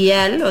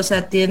bestial, o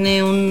sea,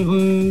 tiene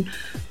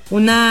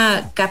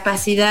una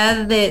capacidad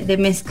de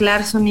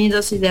mezclar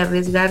sonidos y de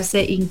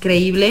arriesgarse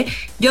increíble.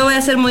 Yo voy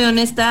a ser muy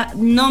honesta,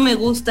 no me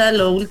gusta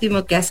lo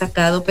último que ha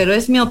sacado, pero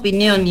es mi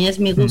opinión y es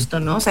mi gusto,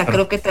 ¿no? O sea,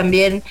 creo que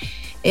también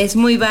es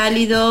muy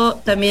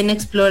válido también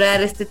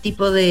explorar este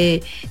tipo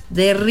de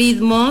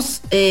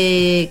ritmos.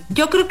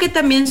 Yo creo que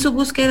también su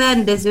búsqueda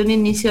desde un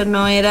inicio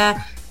no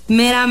era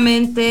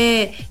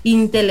meramente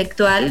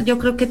intelectual, yo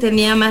creo que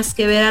tenía más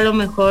que ver a lo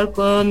mejor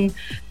con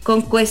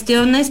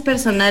cuestiones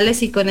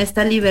personales y con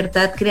esta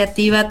libertad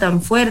creativa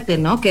tan fuerte,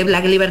 ¿no? Que la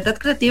libertad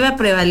creativa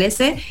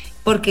prevalece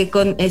porque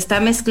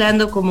está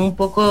mezclando como un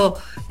poco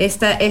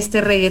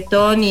este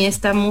reggaetón y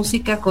esta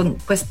música con,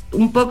 pues,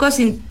 un poco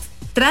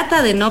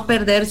trata de no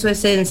perder su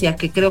esencia,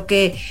 que creo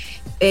que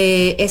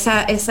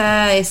esa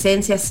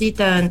esencia así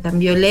tan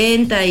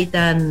violenta y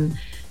tan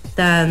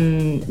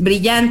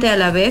brillante a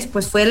la vez,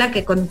 pues fue la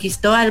que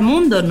conquistó al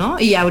mundo, ¿no?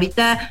 Y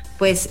ahorita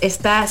pues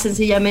está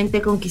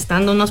sencillamente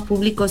conquistando unos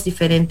públicos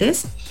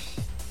diferentes.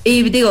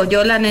 Y digo,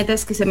 yo la neta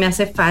es que se me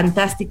hace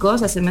fantástico, o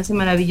sea, se me hace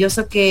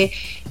maravilloso que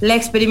la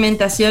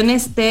experimentación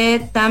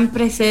esté tan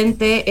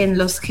presente en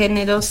los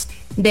géneros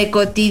de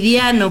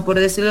cotidiano, por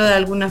decirlo de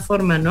alguna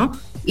forma, ¿no?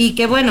 Y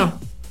que bueno,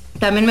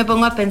 también me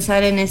pongo a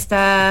pensar en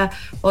esta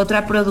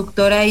otra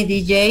productora y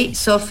DJ,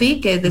 Sophie,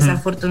 que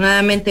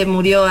desafortunadamente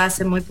murió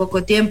hace muy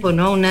poco tiempo,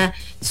 ¿no? Una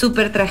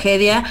súper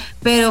tragedia,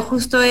 pero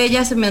justo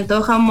ella se me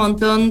antoja un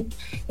montón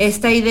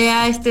esta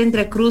idea, este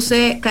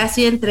entrecruce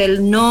casi entre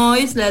el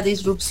noise, la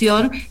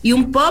disrupción y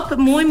un pop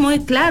muy, muy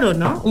claro,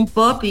 ¿no? Un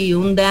pop y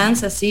un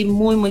dance así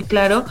muy, muy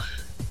claro.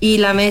 Y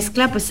la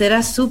mezcla pues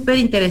era súper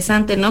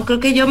interesante, ¿no? Creo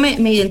que yo me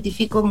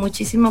identifico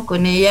muchísimo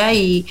con ella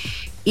y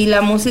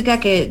la música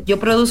que yo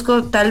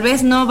produzco tal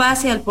vez no va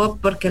hacia el pop,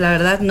 porque la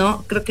verdad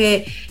no, creo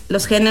que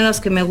los géneros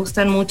que me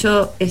gustan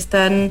mucho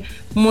están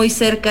muy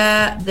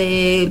cerca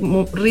de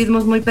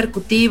ritmos muy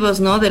percutivos,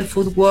 ¿no? Del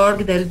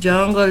footwork, del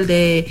jungle,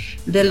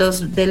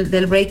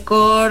 del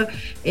breakcore.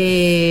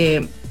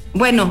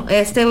 Bueno,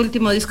 este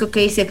último disco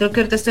que hice, creo que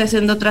ahorita estoy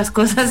haciendo otras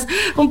cosas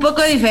un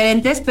poco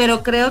diferentes,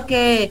 pero creo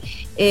que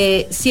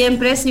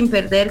siempre sin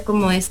perder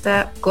como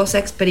esta cosa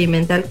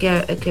experimental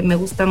que me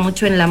gusta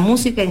mucho en la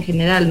música en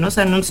general, ¿no? O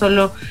sea, no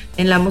solo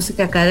en la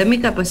música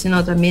académica, pues,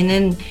 sino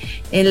también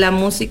en la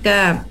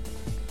música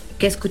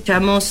que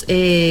escuchamos,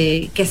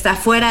 que está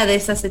fuera de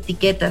esas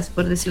etiquetas,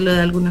 por decirlo de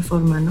alguna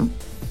forma, ¿no?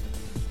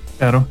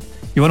 Claro.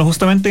 Y bueno,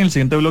 justamente en el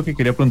siguiente bloque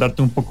quería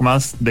preguntarte un poco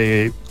más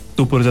de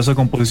tu proceso de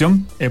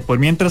composición. Por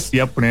mientras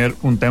iba a poner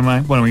un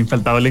tema, bueno,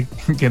 infaltable,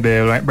 que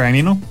de Brian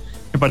Eno.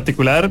 En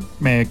particular,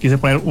 me quise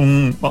poner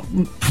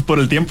por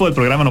el tiempo del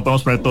programa no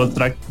podemos poner todo el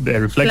track de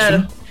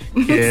Reflection,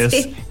 claro. Que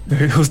sí.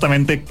 Es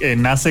justamente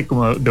nace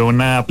como de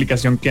una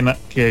aplicación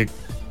que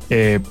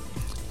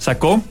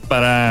sacó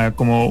para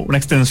como una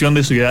extensión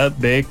de su idea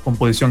de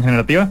composición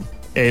generativa.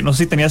 No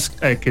sé si tenías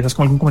quizás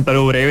como algún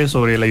comentario breve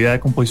sobre la idea de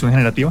composición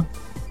generativa.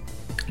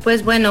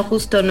 Pues bueno,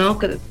 justo, ¿no?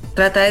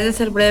 Trataré de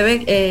ser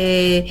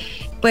breve.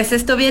 pues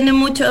esto viene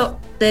mucho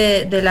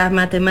de la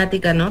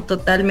matemática, ¿no?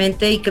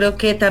 Totalmente, y creo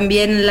que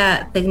también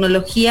la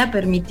tecnología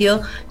permitió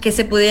que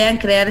se pudieran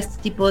crear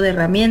este tipo de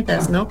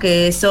herramientas, ¿no?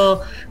 Que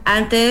eso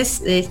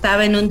antes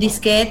estaba en un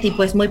disquete y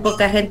pues muy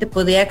poca gente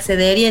podía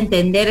acceder y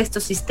entender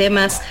estos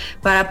sistemas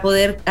para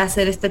poder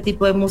hacer este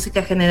tipo de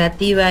música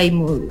generativa y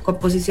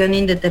composición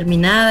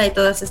indeterminada y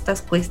todas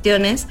estas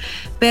cuestiones,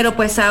 pero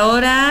pues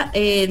ahora,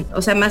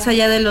 o sea, más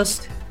allá de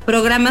los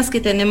programas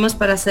que tenemos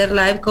para hacer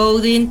live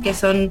coding, que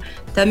son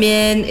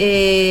también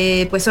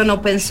pues son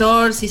open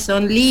source y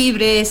son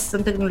libres,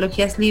 son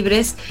tecnologías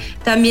libres.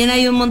 También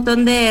hay un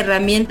montón de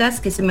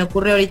herramientas que se me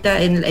ocurre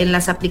ahorita en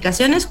las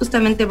aplicaciones.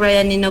 Justamente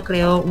Brian Eno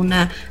creó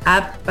una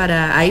app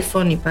para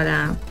iPhone y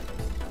para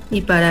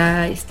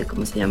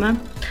 ¿cómo se llama?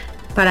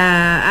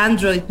 Para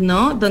Android,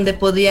 ¿no? Donde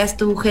podías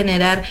tú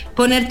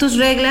poner tus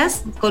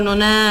reglas con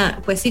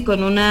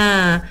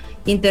una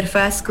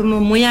interfaz como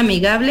muy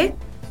amigable,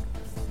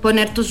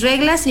 poner tus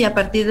reglas y a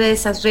partir de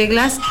esas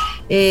reglas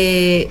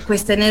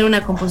pues tener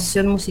una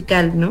composición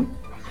musical, ¿no?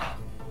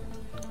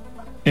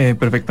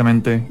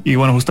 Perfectamente. Y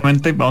bueno,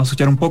 justamente vamos a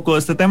escuchar un poco de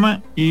este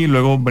tema y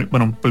luego,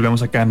 bueno,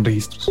 volvemos acá en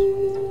Registros.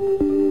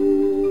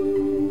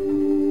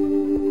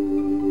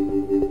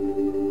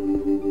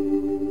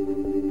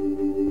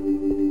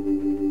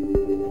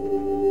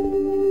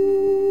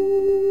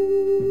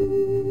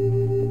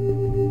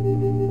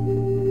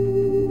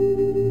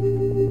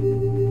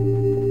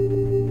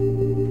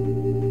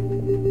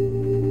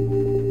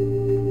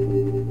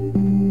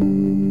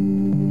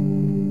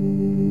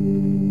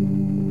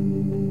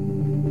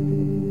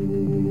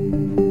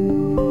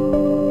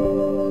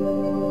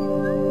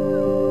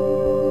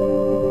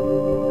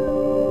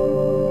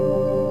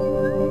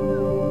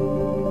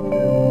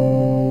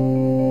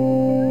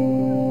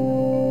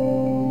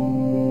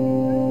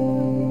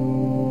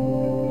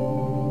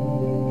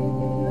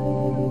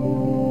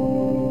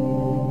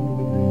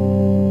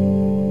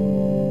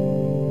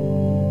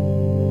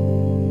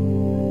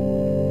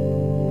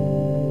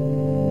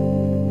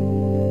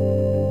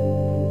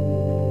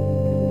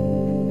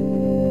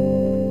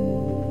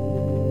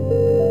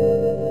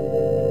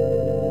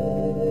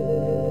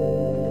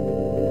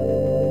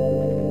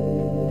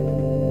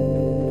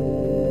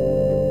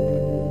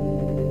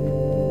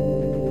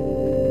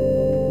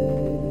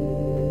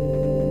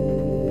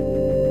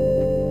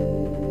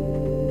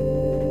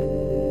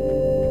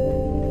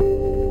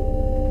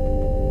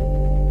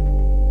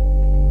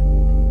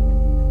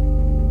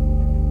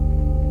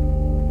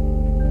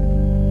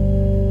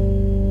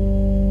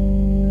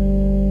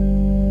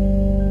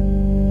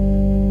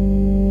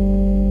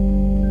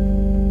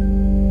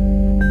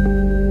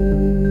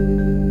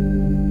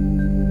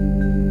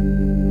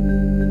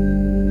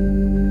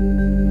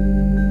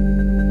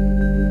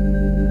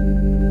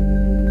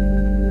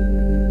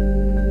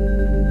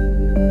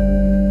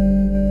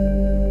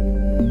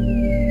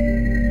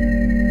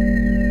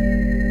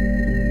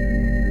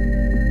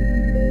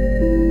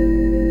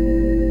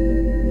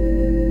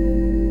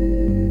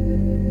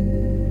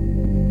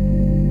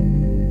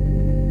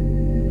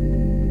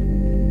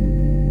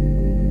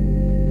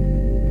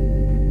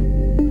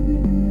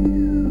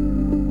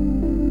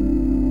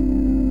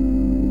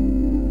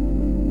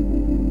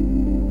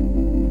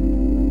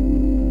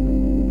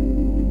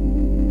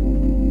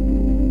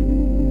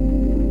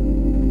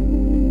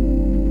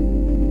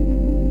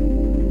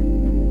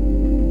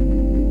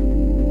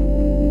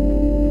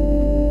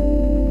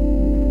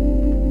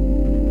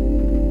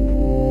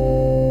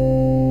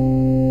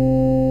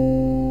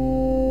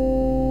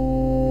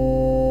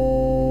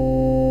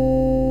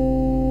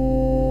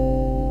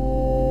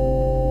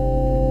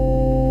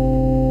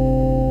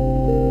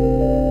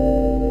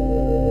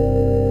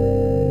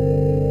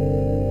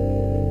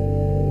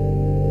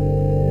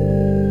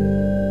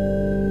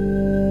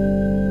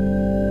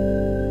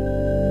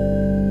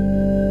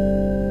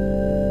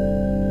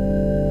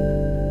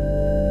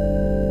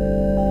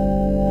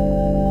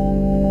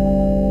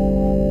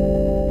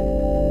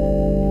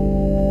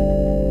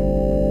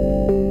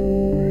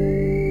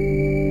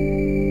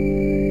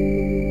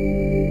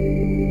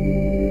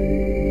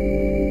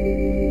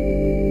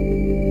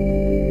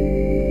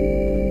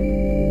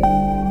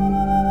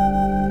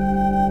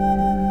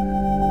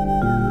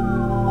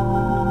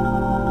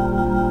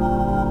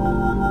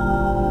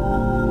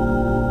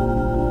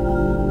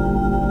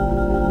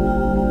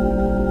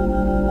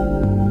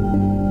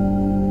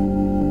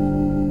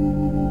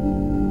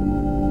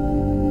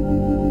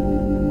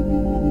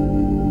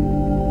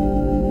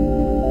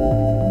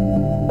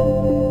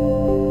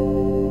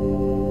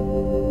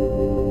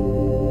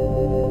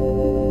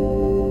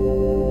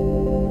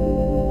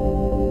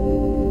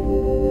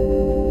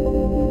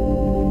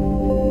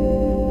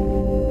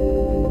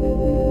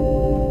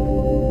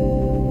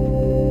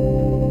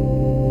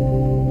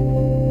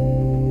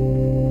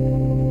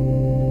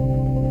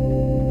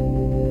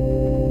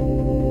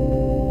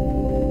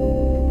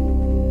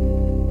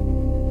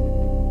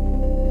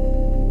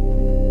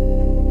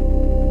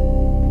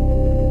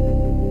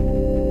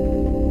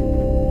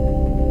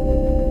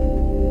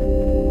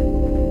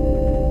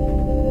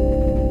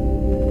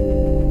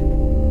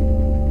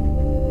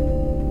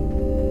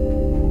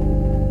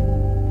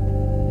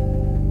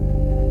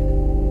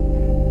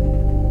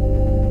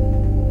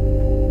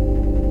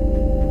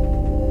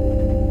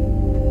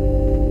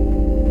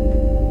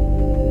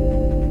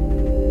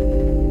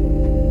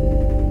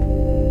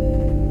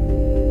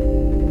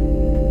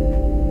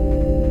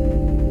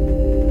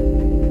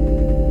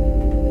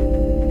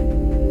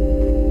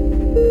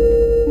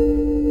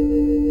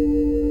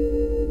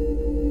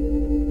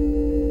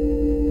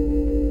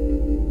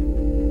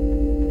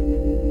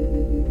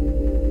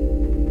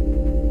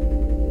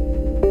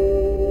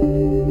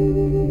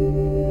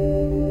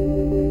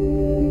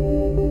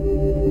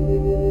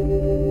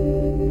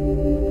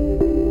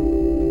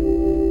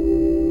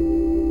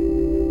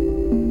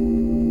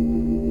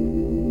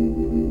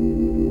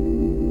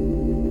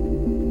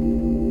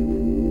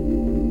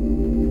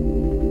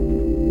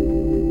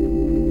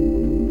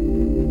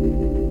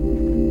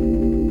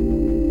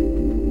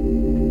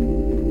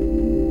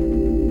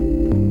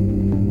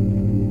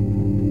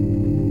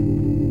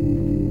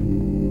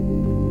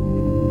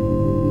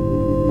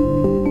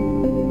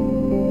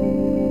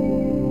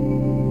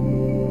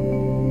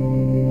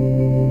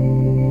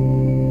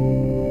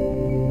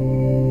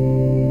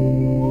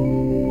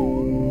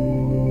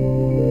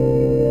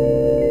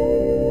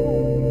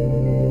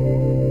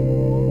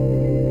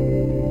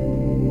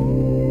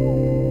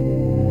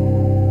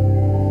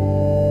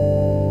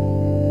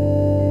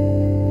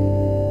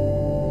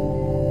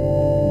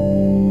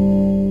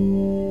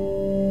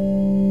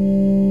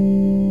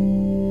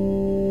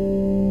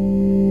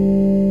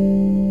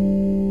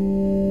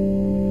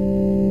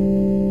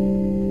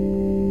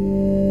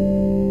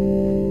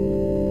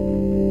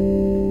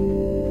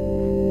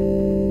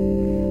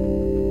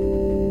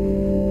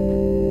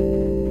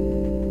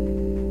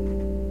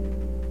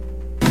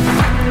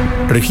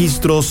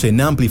 Registros en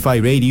Amplify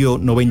Radio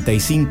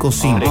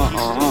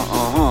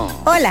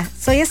 95.5. Hola,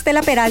 soy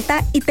Estela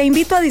Peralta y te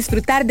invito a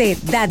disfrutar de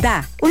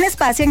Dada, un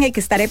espacio en el que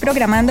estaré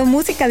programando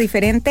música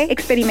diferente,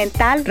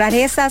 experimental,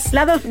 rarezas,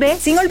 lados B,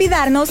 sin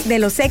olvidarnos de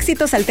los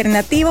éxitos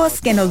alternativos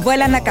que nos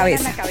vuelan la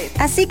cabeza.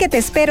 Así que te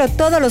espero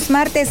todos los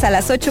martes a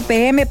las 8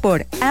 p.m.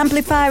 por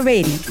Amplify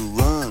Radio.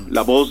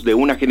 La voz de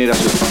una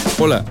generación.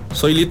 Hola,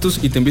 soy Litus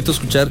y te invito a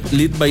escuchar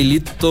Lead by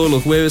Lead todos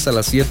los jueves a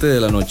las 7 de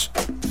la noche.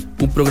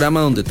 Un programa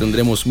donde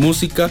tendremos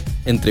música,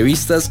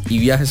 entrevistas y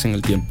viajes en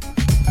el tiempo.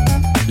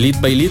 Lead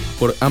by Lead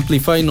por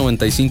Amplify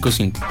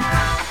 95.5.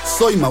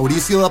 Soy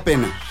Mauricio da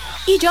Pena.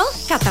 Y yo,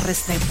 Cata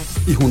Restrepo.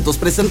 Y juntos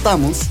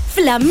presentamos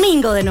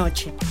Flamingo de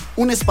Noche,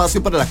 un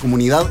espacio para la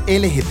comunidad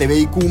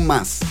LGTBIQ+.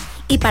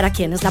 y para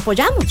quienes la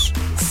apoyamos.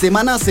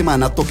 Semana a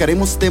semana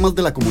tocaremos temas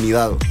de la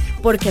comunidad.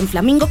 Porque en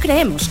Flamingo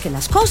creemos que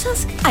las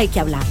cosas hay que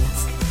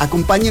hablarlas.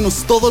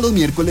 Acompáñenos todos los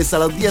miércoles a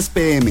las 10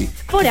 p.m.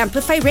 Por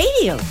Amplify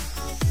Radio.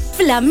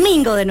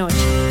 Flamingo de Noche.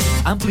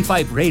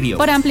 Amplify Radio.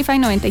 Por Amplify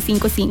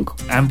 95.5.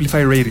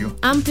 Amplify Radio.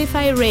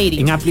 Amplify Radio.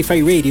 En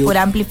Amplify Radio. Por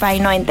Amplify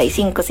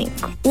 95.5.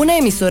 Una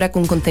emisora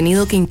con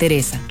contenido que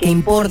interesa, que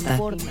importa.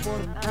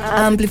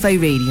 Amplify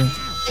Radio.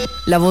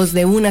 La voz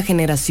de una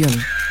generación.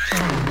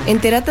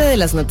 Entérate de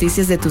las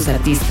noticias de tus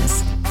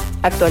artistas,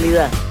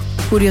 actualidad,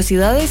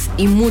 curiosidades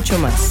y mucho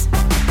más.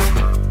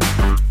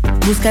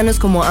 Búscanos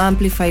como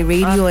Amplify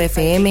Radio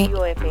FM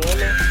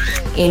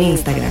en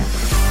Instagram.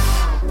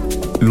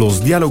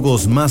 Los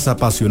diálogos más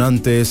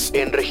apasionantes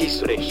en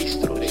registros.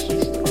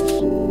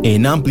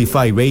 En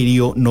Amplify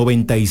Radio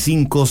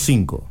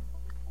 95.5.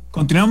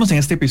 Continuamos en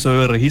este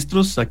episodio de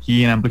Registros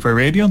aquí en Amplify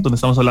Radio, donde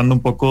estamos hablando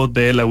un poco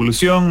de la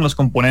evolución, los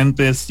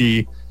componentes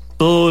y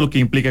todo lo que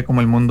implica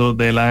como el mundo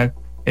de la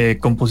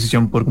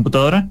composición por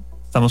computadora.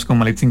 Estamos con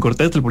Malitizin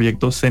Cortez del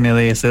proyecto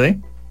CNDSD.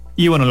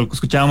 Y bueno, lo que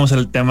escuchábamos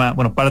era el tema,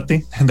 bueno,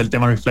 parte del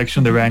tema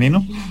Reflection de Brian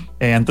Eno.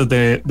 Antes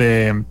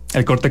de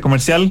el corte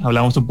comercial,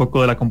 hablamos un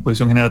poco de la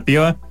composición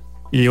generativa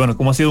y bueno,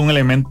 cómo ha sido un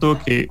elemento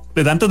que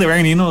desde antes de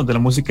Brian Eno, de la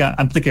música,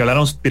 antes de que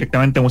habláramos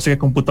directamente de música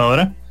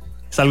computadora,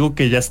 es algo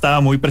que ya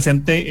estaba muy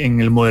presente en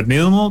el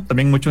modernismo,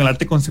 también mucho en el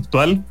arte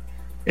conceptual.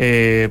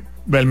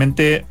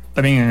 Realmente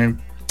también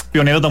en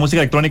pioneros de la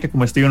música electrónica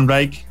como Stephen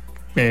Reich,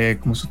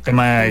 como su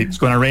tema It's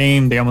Gonna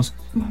Rain, digamos,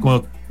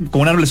 como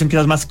una relación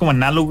quizás más como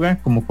análoga,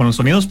 como con los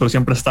sonidos, pero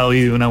siempre ha estado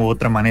ahí de una u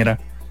otra manera.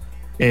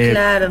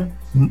 Claro.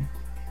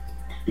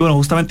 Y bueno,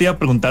 justamente iba a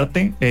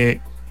preguntarte,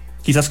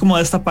 quizás como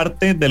de esta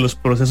parte de los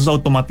procesos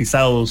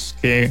automatizados,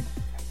 que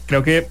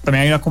creo que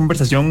también hay una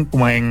conversación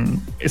como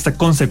en esta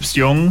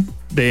concepción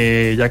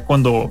de ya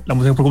cuando la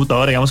música por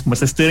computadora, digamos, como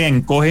esta historia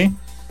encoge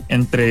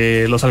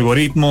entre los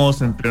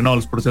algoritmos, entre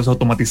los procesos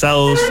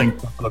automatizados, en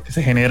cuanto a lo que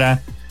se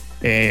genera,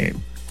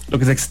 lo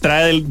que se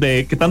extrae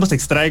de qué tanto se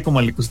extrae como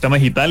el ecosistema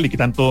digital y qué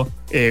tanto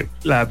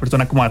la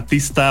persona como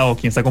artista o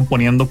quien está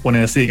componiendo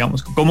pone así,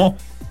 digamos, cómo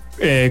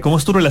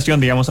es tu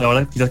relación, digamos,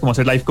 ahora quizás como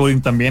hacer live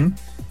coding también,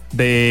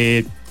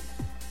 de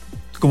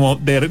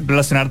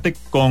relacionarte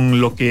con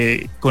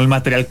con el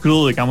material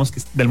crudo, digamos, que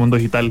es del mundo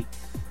digital.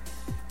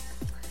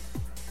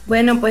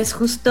 Bueno, pues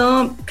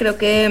justo creo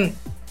que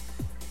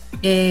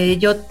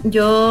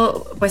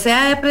yo pues he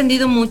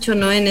aprendido mucho,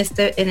 ¿no? En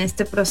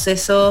este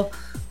proceso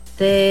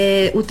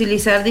de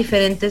utilizar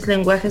diferentes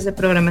lenguajes de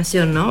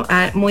programación, ¿no?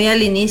 Muy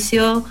al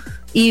inicio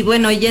y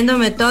bueno,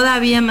 yéndome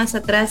todavía más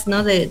atrás,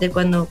 ¿no? De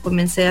cuando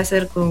comencé a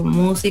hacer con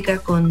música,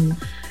 con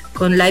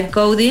live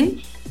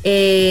coding,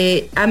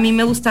 a mí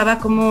me gustaba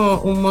como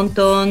un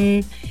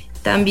montón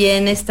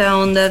también esta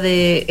onda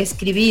de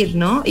escribir,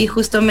 ¿no? Y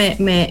justo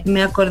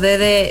me acordé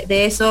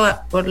de eso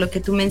por lo que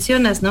tú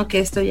mencionas, ¿no? Que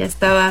esto ya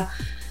estaba,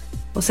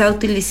 o sea,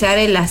 utilizar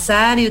el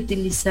azar y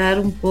utilizar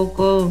un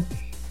poco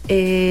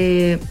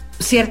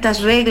ciertas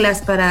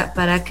reglas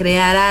para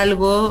crear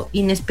algo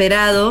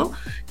inesperado,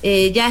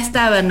 ya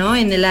estaba, ¿no?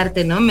 En el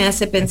arte, ¿no? Me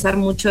hace pensar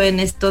mucho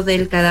en esto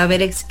del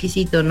cadáver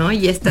exquisito, ¿no?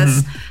 Y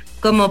estas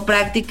como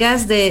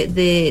prácticas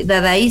de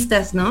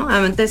dadaístas, ¿no?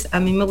 Antes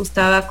a mí me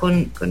gustaba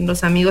con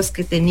los amigos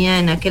que tenía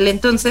en aquel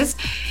entonces,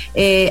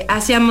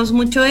 hacíamos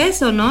mucho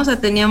eso, ¿no? O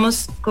sea,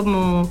 teníamos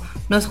como,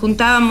 nos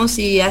juntábamos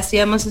y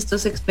hacíamos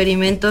estos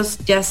experimentos,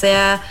 ya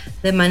sea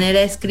de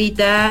manera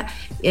escrita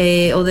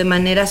o de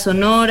manera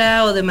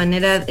sonora o de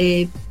manera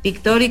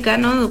pictórica,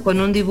 ¿no? Con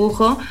un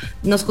dibujo,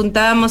 nos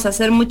juntábamos a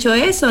hacer mucho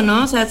eso,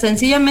 ¿no? O sea,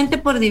 sencillamente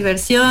por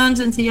diversión,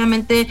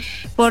 sencillamente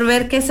por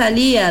ver qué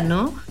salía,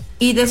 ¿no?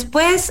 Y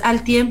después,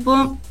 al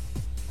tiempo,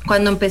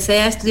 cuando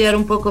empecé a estudiar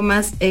un poco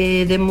más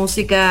de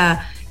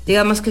música,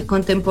 digamos que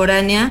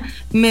contemporánea,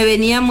 me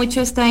venía mucho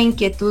esta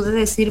inquietud de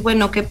decir,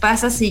 bueno, ¿qué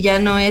pasa si ya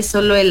no es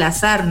solo el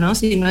azar, ¿no?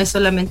 Si no es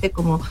solamente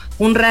como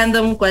un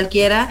random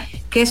cualquiera,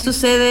 ¿qué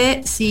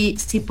sucede si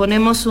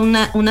ponemos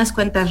unas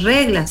cuantas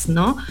reglas,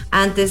 ¿no?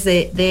 Antes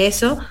de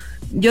eso,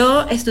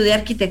 Yo estudié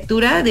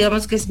arquitectura,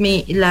 digamos que es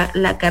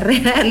la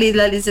carrera,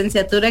 la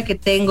licenciatura que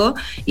tengo,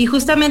 y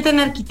justamente en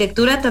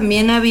arquitectura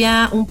también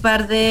había un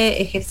par de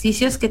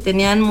ejercicios que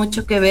tenían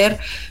mucho que ver,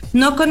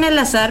 no con el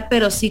azar,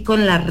 pero sí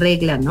con la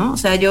regla, ¿no? O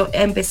sea, yo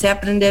empecé a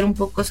aprender un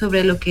poco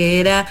sobre lo que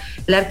era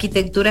la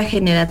arquitectura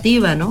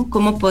generativa, ¿no?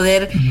 Cómo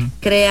poder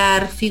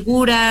crear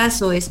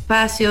figuras o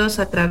espacios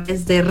a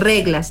través de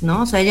reglas,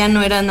 ¿no? O sea, ya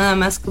no era nada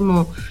más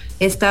como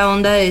esta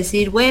onda de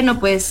decir, bueno,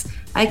 pues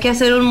hay que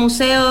hacer un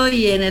museo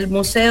y en el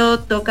museo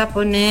toca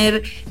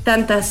poner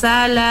tantas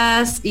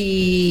salas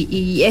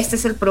y este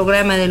es el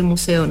programa del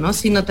museo, ¿no?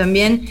 Sino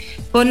también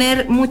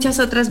poner muchas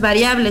otras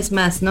variables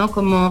más, ¿no?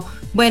 Como,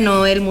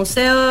 bueno, el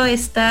museo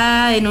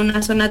está en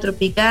una zona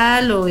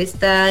tropical o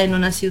está en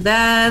una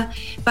ciudad,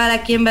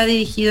 ¿para quién va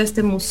dirigido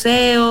este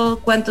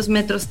museo? ¿Cuántos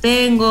metros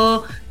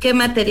tengo? ¿Qué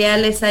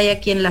materiales hay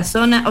aquí en la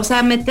zona? O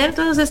sea, meter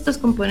todos estos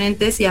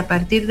componentes y a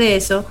partir de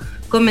eso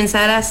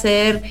comenzar a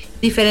hacer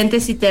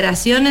diferentes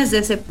iteraciones de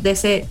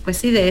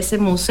ese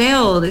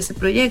museo o de ese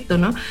proyecto,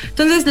 ¿no?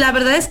 Entonces, la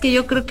verdad es que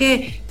yo creo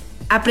que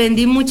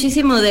aprendí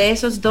muchísimo de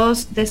esos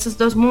dos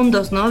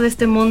mundos, ¿no? De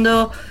este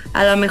mundo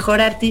a lo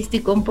mejor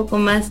artístico un poco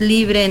más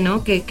libre,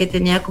 ¿no? Que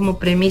tenía como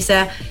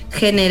premisa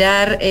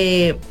generar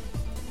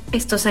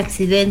estos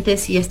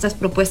accidentes y estas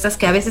propuestas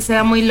que a veces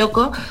era muy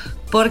loco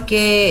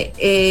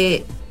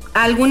porque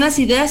algunas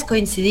ideas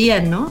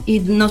coincidían, ¿no? Y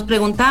nos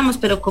preguntábamos,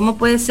 pero ¿cómo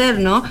puede ser,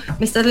 no?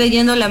 ¿Me estás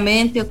leyendo la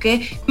mente o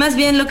qué? Más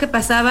bien lo que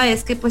pasaba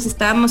es que pues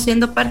estábamos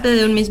siendo parte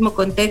de un mismo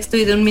contexto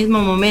y de un mismo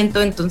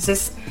momento,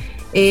 entonces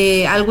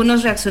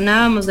algunos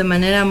reaccionábamos de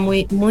manera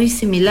muy, muy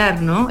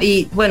similar, ¿no?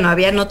 Y bueno,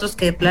 habían otros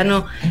que de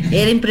plano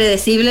era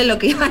impredecible lo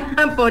que iban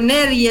a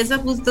poner y eso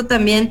justo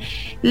también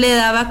le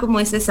daba como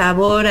ese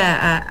sabor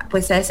a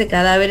ese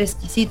cadáver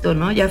exquisito,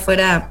 ¿no? Ya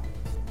fuera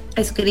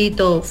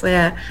escrito o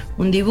fuera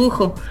un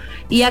dibujo.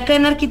 Y acá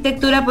en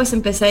arquitectura pues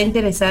empecé a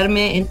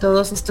interesarme en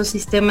todos estos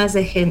sistemas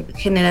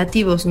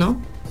generativos, ¿no?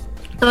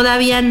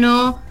 Todavía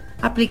no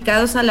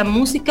aplicados a la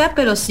música,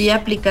 pero sí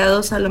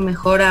aplicados a lo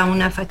mejor a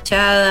una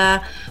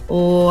fachada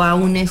o a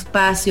un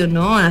espacio,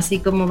 ¿no? Así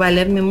como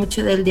valerme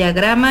mucho del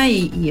diagrama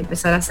y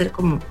empezar a hacer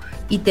como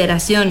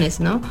iteraciones,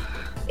 ¿no?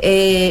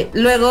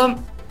 Luego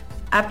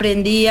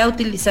aprendí a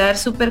utilizar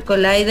Super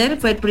Collider,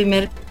 fue el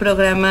primer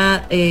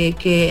programa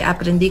que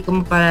aprendí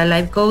como para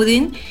live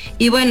coding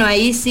y bueno,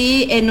 ahí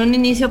sí, en un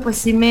inicio pues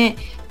sí me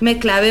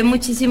clavé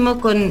muchísimo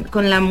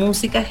con la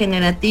música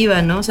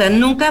generativa, ¿no? O sea,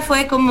 nunca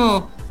fue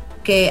como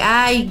que,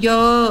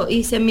 yo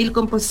hice 1000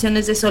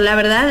 composiciones de eso, la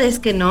verdad es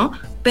que no,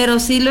 pero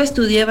sí lo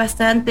estudié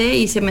bastante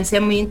y se me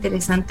hacía muy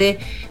interesante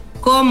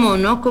cómo,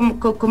 ¿no?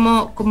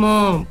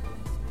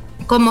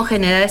 Cómo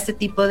generar este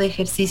tipo de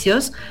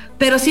ejercicios,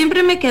 pero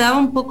siempre me quedaba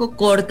un poco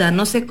corta,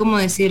 no sé cómo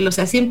decirlo, o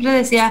sea, siempre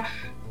decía,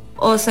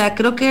 o sea,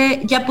 creo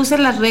que ya puse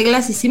las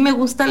reglas y sí me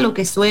gusta lo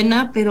que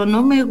suena, pero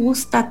no me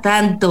gusta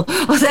tanto,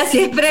 o sea,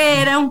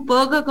 siempre era un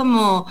poco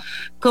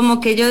como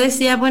que yo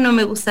decía, bueno,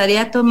 me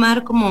gustaría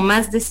tomar como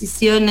más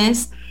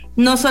decisiones,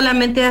 no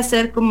solamente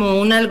hacer como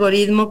un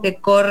algoritmo que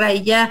corra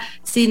y ya,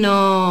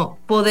 sino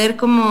poder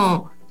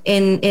como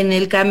en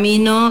el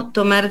camino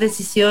tomar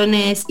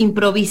decisiones,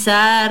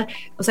 improvisar,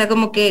 o sea,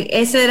 como que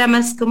eso era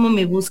más como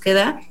mi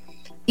búsqueda.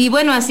 Y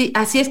bueno, así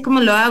es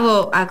como lo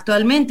hago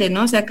actualmente,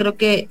 ¿no? O sea, creo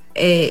que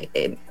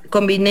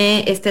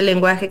combiné este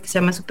lenguaje que se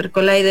llama Super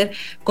Collider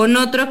con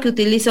otro que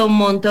utiliza un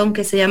montón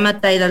que se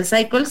llama Tidal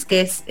Cycles,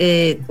 que es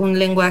un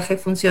lenguaje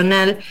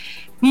funcional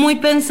muy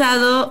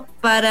pensado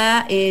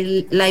para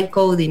el live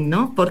coding,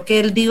 ¿no? ¿Por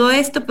qué digo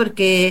esto?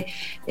 Porque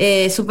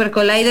Super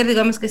Collider,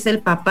 digamos que es el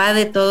papá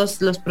de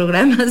todos los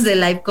programas de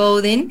live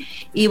coding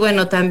y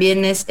bueno,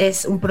 también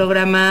es un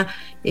programa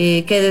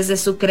que desde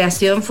su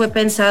creación fue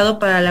pensado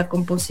para la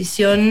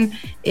composición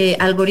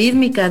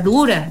algorítmica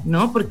dura,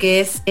 ¿no?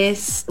 Porque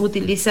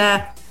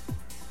utiliza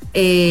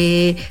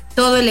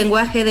todo el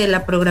lenguaje de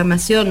la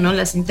programación, ¿no?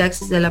 La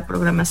sintaxis de la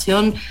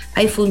programación,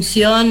 hay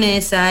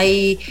funciones,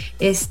 hay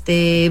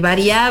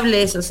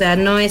variables, o sea,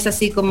 no es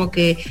así como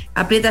que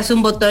aprietas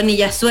un botón y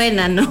ya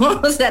suena,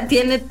 ¿no? O sea,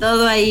 tiene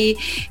todo ahí,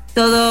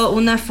 todo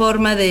una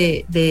forma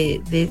de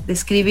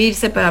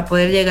escribirse para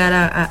poder llegar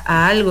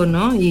a algo,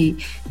 ¿no? Y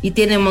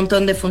tiene un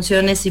montón de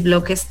funciones y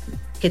bloques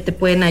que te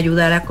pueden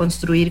ayudar a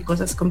construir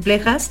cosas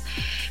complejas.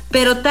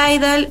 Pero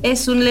Tidal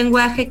es un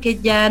lenguaje que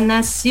ya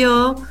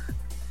nació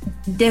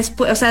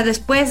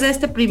después de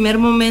este primer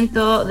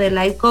momento de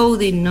live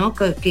coding, ¿no?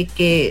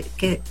 Que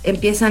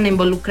empiezan a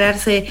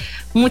involucrarse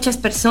muchas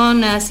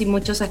personas y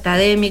muchos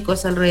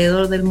académicos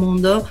alrededor del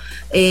mundo.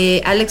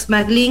 Alex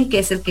McLean, que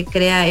es el que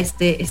crea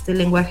este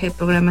lenguaje de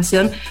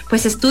programación,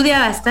 pues estudia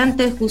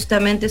bastante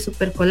justamente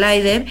Super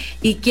Collider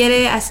y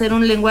quiere hacer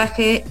un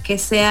lenguaje que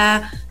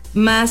sea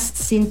más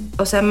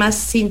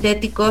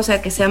sintético, o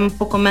sea, que sea un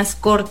poco más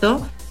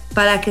corto,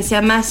 para que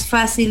sea más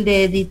fácil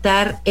de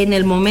editar en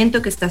el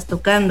momento que estás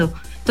tocando.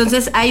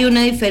 Entonces hay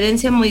una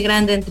diferencia muy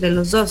grande entre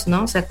los dos,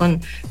 ¿no? O sea,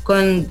 con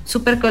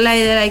Super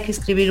Collider hay que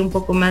escribir un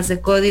poco más de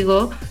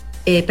código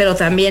pero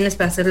también es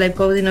para hacer live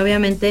coding,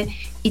 obviamente.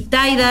 Y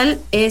Tidal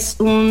es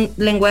un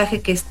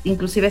lenguaje que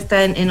inclusive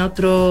está en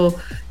otro,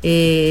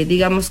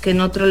 digamos que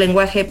en otro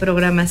lenguaje de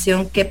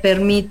programación que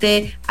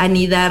permite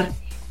anidar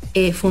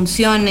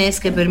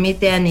funciones, que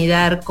permite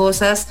anidar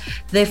cosas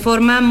de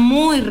forma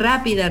muy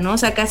rápida, ¿no? O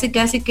sea, casi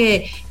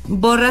que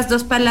borras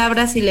 2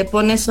 palabras y le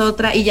pones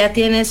otra y ya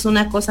tienes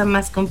una cosa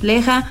más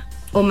compleja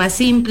o más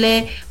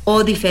simple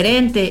o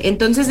diferente.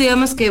 Entonces,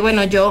 digamos que,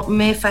 bueno, yo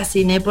me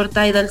fasciné por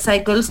Tidal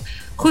Cycles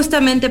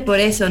justamente por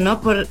eso, ¿no?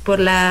 Por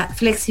la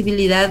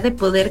flexibilidad de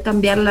poder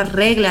cambiar las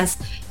reglas,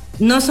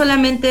 no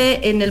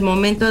solamente en el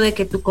momento de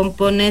que tú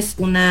compones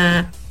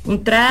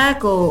un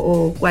track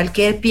o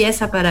cualquier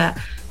pieza para,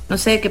 no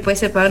sé, que puede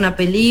ser para una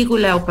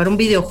película o para un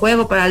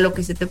videojuego, para lo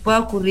que se te pueda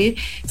ocurrir,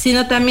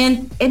 sino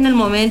también en el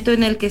momento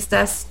en el que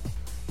estás,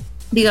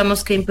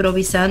 digamos que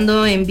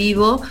improvisando en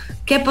vivo,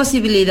 qué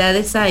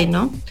posibilidades hay,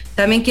 ¿no?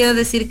 También quiero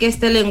decir que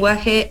este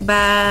lenguaje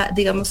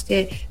digamos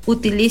que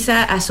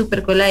utiliza a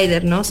Super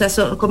Collider, ¿no? O sea,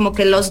 como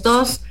que los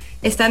dos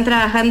están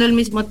trabajando al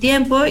mismo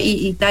tiempo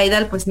y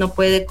Tidal pues no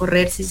puede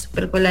correr si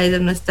Super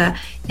Collider no está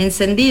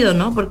encendido,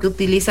 ¿no? Porque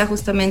utiliza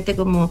justamente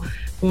como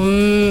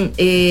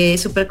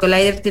Super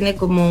Collider tiene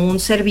como un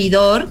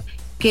servidor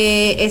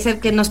que es el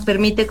que nos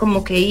permite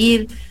como que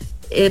ir,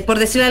 por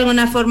decirlo de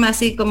alguna forma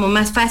así como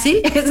más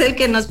fácil,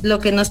 es lo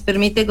que nos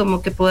permite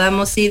como que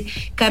podamos ir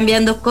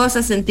cambiando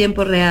cosas en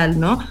tiempo real,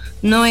 ¿no?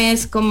 No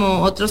es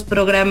como otros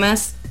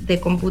programas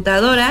de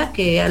computadora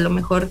que a lo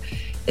mejor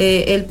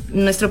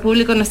nuestro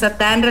público no está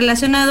tan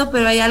relacionado,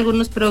 pero hay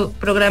algunos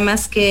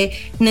programas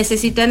que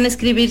necesitan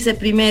escribirse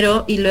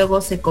primero y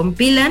luego se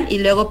compilan y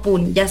luego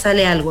 ¡pum!, ya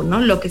sale algo, ¿no?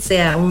 Lo que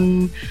sea,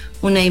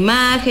 una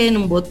imagen,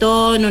 un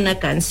botón, una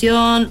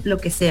canción, lo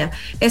que sea.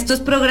 Estos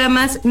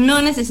programas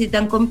no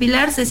necesitan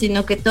compilarse,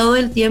 sino que todo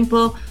el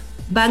tiempo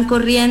van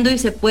corriendo y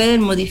se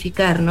pueden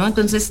modificar, ¿no?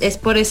 Entonces es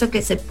por eso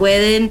que se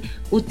pueden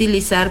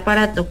utilizar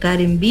para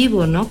tocar en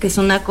vivo, ¿no? Que es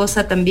una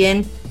cosa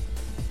también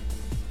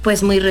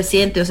pues muy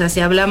reciente. O sea, si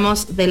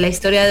hablamos de la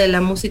historia de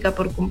la música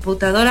por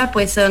computadora,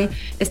 pues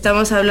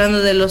estamos hablando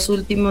de los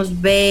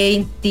últimos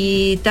 20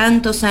 y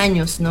tantos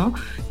años, ¿no?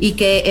 Y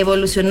que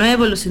evolucionó,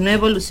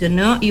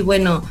 y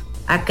bueno,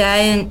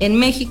 acá en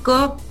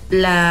México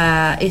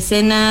la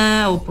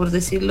escena, o por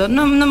decirlo,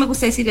 no me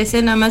gusta decir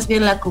escena, más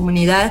bien la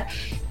comunidad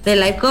de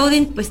live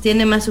coding, pues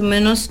tiene más o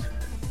menos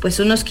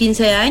pues unos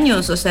 15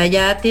 años, o sea,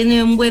 ya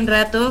tiene un buen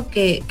rato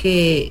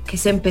que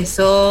se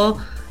empezó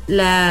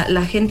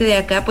la gente de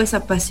acá pues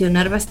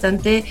apasionar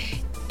bastante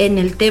en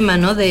el tema,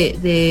 ¿no?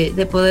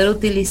 De poder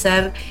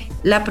utilizar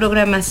la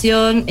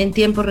programación en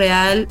tiempo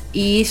real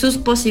y sus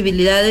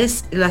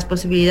posibilidades, las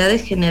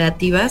posibilidades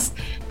generativas,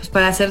 pues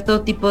para hacer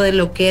todo tipo de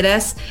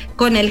loqueras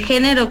con el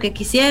género que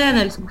quisieran,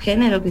 el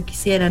subgénero que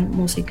quisieran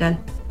musical.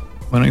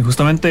 Bueno, y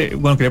justamente,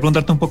 quería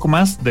preguntarte un poco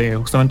más de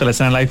justamente la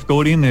escena live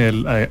coding,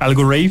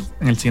 algo rave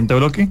en el siguiente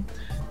bloque.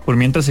 Por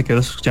mientras, si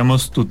quieres,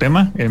 escuchamos tu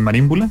tema, el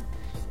Marímbula,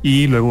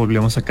 y luego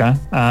volvemos acá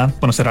a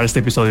cerrar este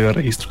episodio de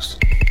Registros.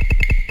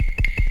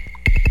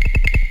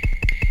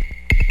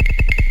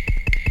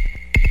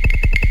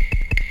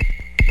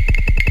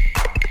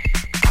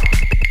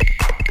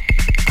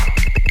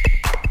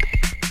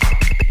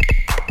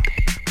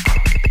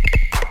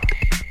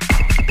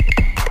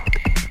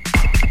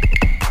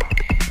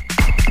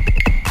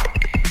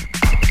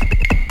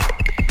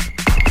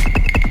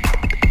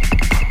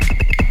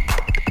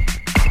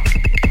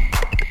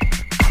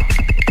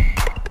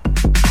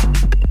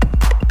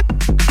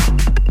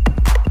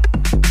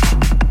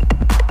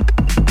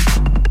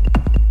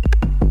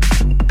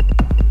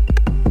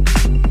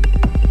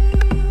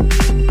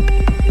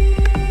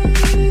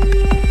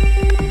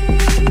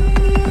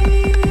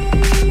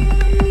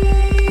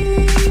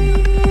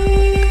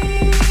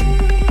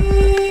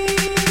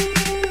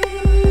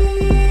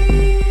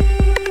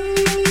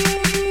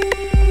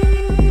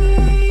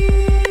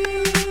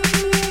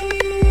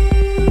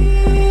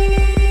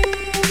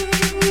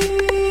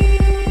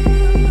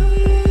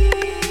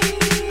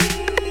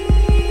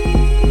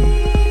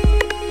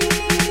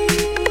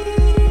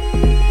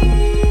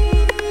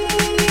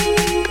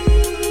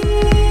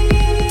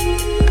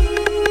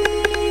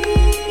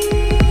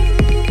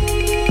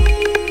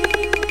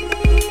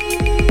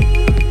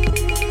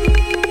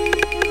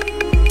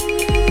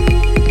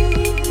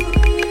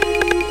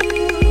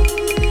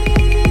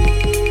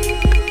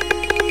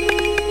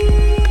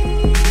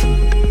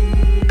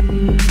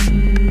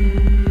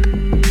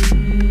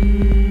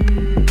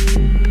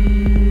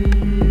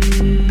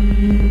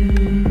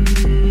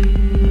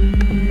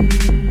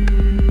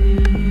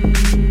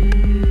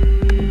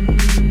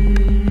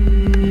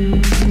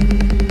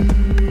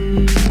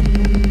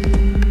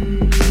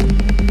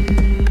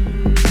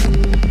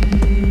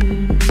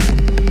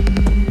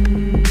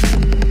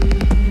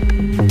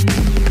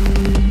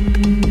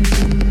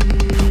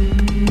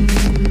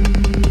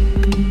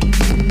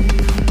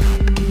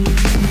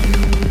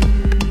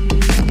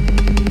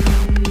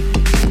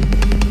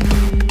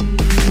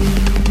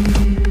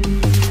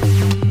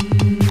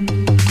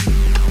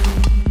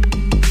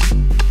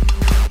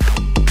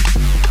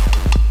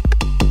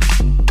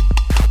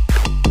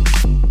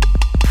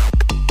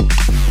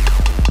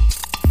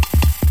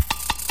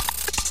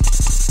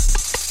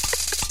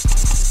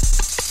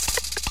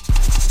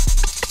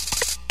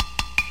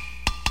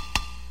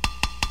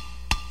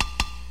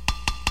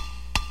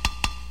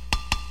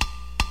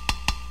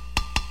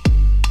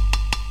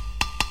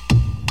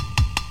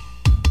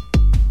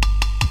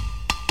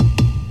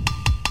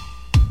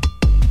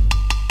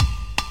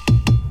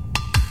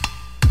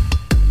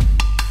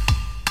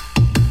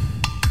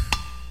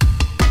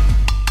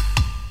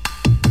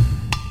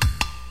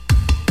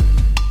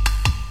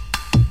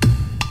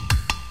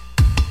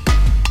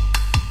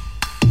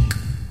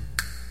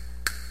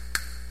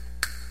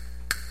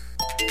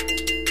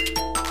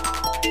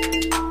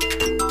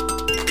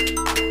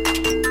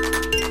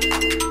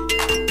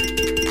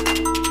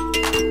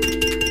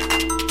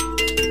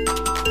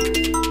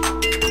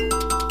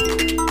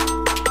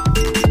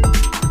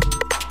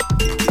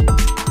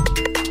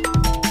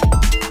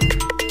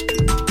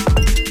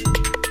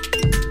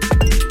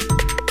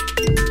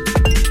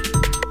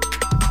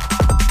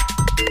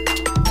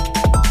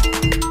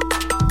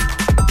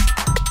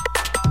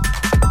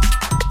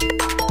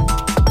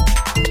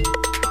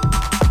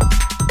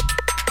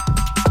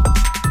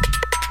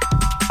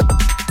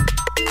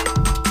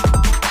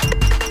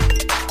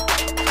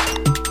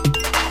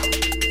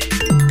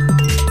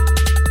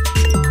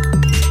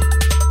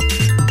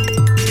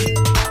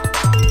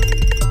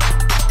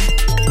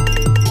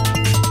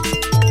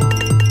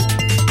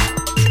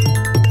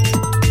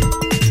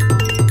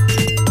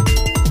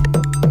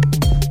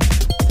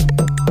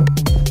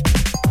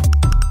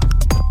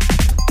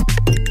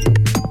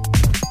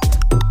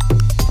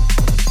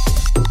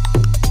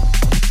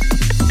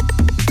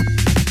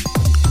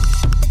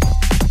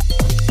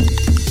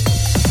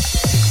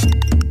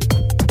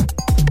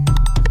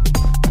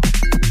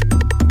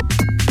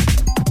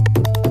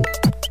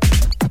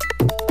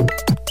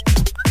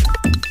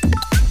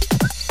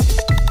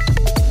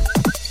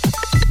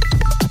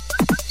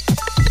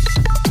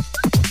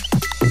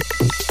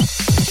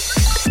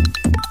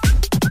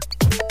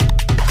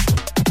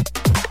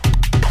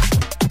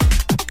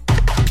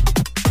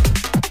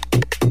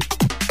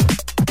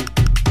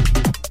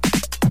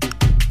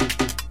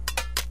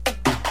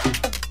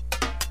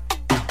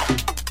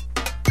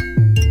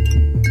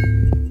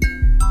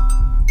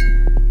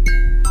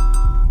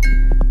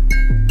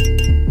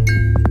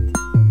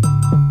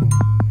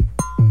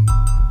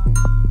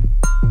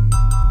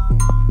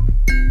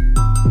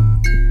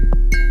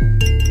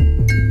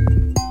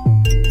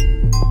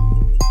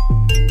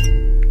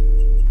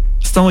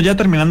 Estamos ya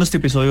terminando este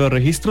episodio de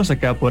registros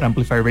acá por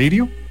Amplify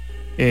Radio.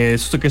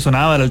 Esto que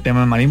sonaba era el tema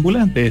de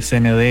Marímbula de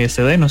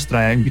CNDSD,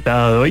 nuestra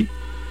invitada de hoy.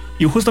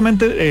 Y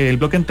justamente el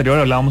bloque anterior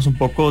hablábamos un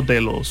poco de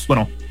lo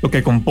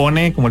que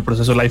compone como el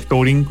proceso live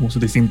coding, como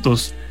sus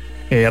distintos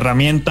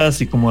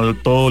herramientas y como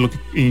todo lo que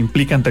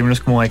implica en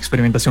términos como de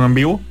experimentación en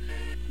vivo,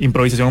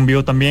 improvisación en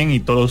vivo también, y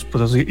todos los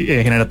procesos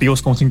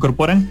generativos cómo se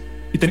incorporan.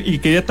 Y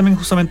quería también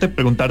justamente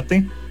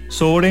preguntarte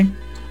sobre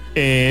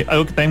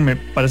algo que también me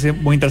parece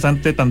muy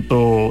interesante,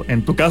 tanto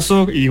en tu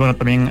caso y bueno,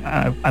 también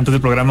antes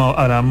del programa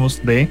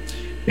hablábamos de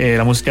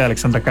la música de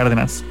Alexandra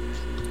Cárdenas,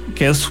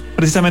 que es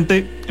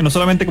precisamente no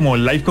solamente como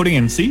el live coding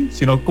en sí,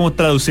 sino como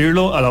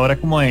traducirlo a la hora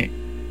como de...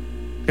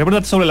 Quería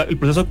preguntarte sobre el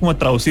proceso como de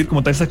traducir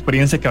como toda esa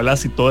experiencia que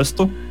hablas y todo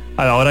esto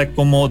a la hora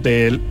como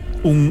de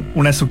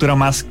una estructura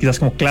más quizás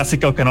como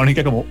clásica o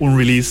canónica, como un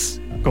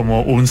release,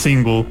 como un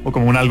single o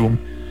como un álbum.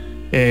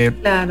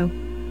 Claro.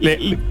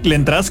 ¿Le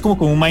entras como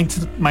con un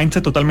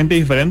mindset totalmente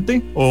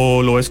diferente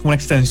o lo ves como una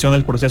extensión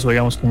del proceso,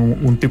 digamos, como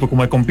un tipo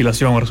como de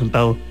compilación o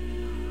resultado?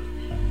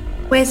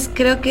 Pues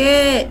creo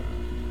que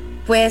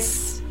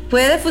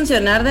puede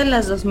funcionar de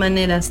las dos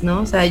maneras,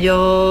 ¿no? O sea,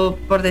 yo,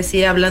 por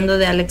decir, hablando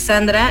de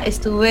Alexandra,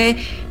 estuve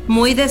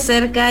muy de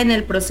cerca en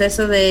el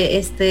proceso de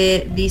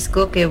este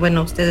disco, que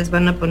bueno, ustedes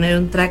van a poner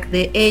un track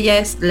de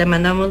ella, le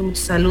mandamos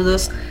muchos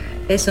saludos,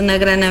 es una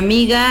gran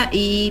amiga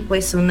y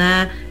pues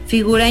una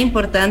figura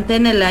importante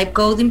en el live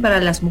coding para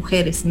las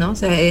mujeres, ¿no? O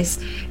sea, es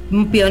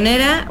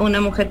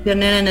una mujer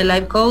pionera en el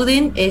live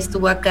coding,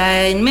 estuvo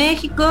acá en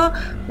México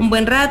un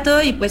buen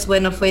rato y pues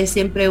bueno, fue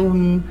siempre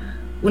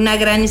una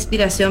gran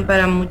inspiración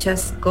para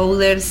muchas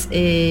coders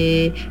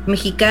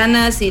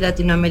mexicanas y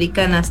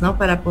latinoamericanas, ¿no?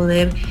 Para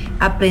poder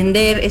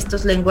aprender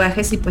estos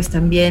lenguajes y pues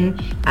también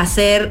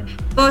hacer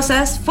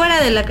cosas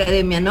fuera de la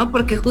academia, ¿no?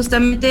 Porque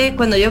justamente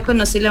cuando yo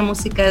conocí la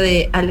música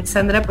de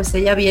Alexandra, pues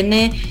ella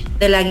viene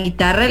de la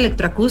guitarra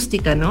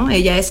electroacústica, ¿no?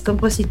 Ella es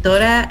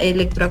compositora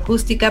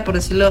electroacústica, por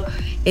decirlo,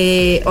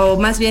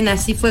 o más bien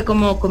así fue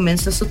como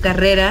comenzó su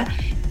carrera.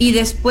 Y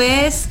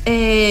después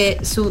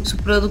su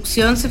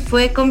producción se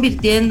fue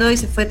convirtiendo y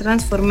se fue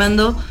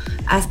transformando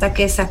hasta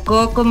que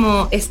sacó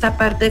como esta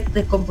parte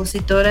de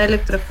compositora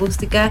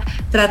electroacústica,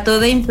 trató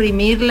de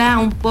imprimirla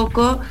un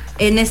poco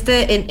en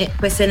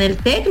en el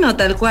techno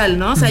tal cual,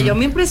 ¿no? O sea, yo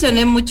me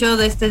impresioné mucho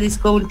de este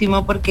disco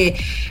último porque,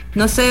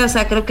 no sé, o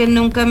sea, creo que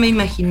nunca me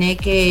imaginé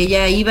que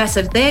ella iba a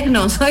hacer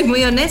techno, soy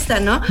muy honesta,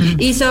 ¿no?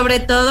 Y sobre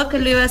todo que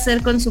lo iba a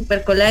hacer con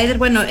Super Collider.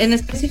 Bueno, en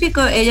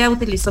específico ella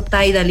utilizó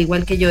Tidal,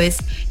 igual que yo, es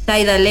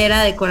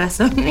Tidalera de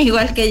corazón,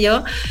 igual que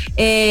yo.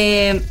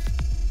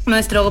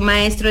 Nuestro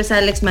maestro es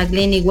Alex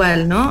McLean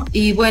igual, ¿no?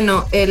 Y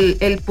bueno,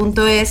 el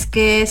punto es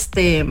que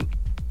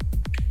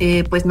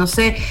pues no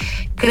sé,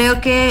 creo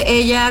que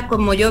ella,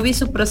 como yo vi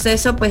su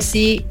proceso, pues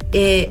sí,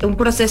 un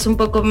proceso un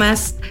poco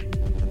más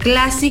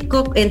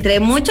clásico, entre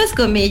muchas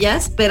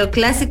comillas, pero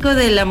clásico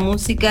de la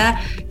música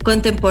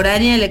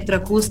contemporánea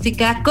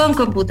electroacústica con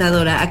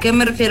computadora. ¿A qué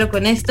me refiero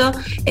con esto?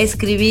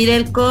 Escribir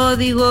el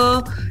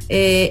código,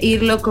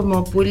 irlo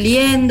como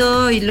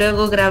puliendo y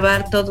luego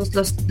grabar todos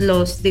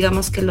los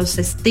digamos que los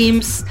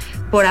stems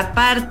por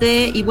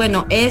aparte. Y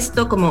bueno,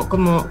 esto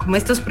como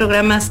estos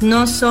programas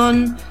no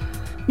son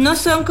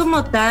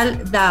como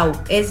tal DAW,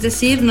 es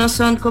decir, no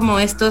son como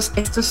estos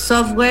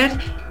software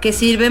que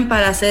sirven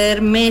para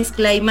hacer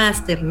mezcla y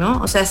máster,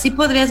 ¿no? O sea, sí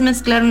podrías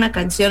mezclar una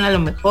canción a lo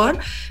mejor,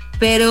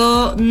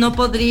 pero no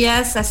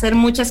podrías hacer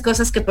muchas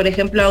cosas que, por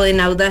ejemplo, en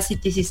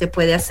Audacity sí se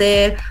puede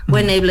hacer, o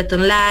en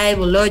Ableton Live,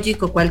 o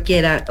Logic, o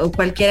cualquiera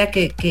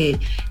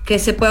que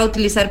se pueda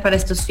utilizar para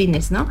estos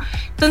fines, ¿no?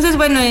 Entonces,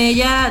 bueno, a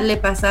ella le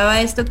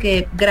pasaba esto,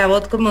 que grabó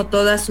como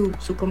toda su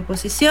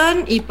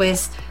composición y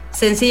pues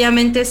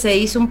sencillamente se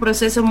hizo un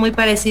proceso muy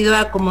parecido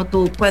a como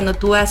cuando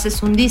tú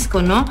haces un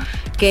disco, ¿no?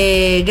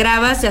 Que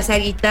grabas ya sea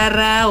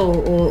guitarra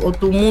o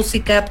tu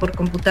música por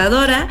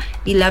computadora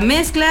y la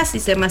mezclas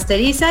y se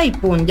masteriza y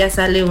pum, ya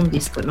sale un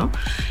disco, ¿no?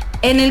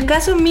 En el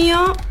caso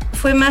mío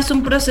fue más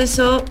un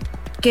proceso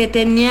que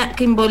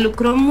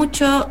involucró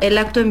mucho el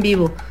acto en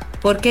vivo.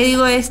 ¿Por qué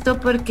digo esto?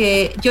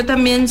 Porque yo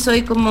también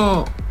soy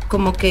como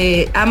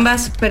que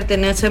ambas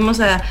pertenecemos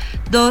a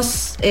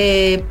dos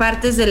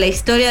partes de la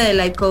historia del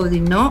live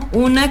coding, ¿no?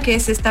 Una que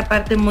es esta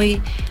parte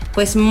muy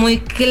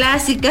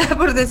clásica,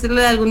 por decirlo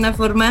de alguna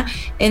forma,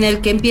 en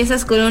el que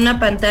empiezas con una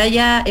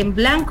pantalla en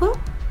blanco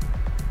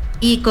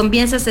y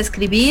comienzas a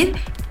escribir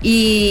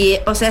y,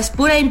 o sea, es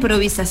pura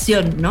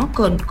improvisación, ¿no?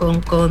 Con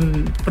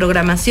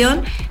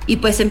programación y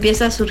pues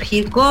empieza a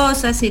surgir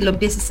cosas y lo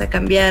empiezas a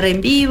cambiar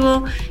en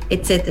vivo,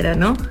 etcétera,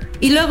 ¿no?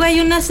 Y luego hay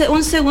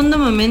un segundo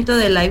momento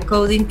de live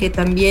coding que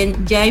también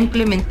ya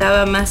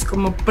implementaba más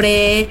como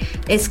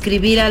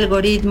escribir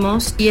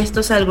algoritmos y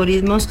estos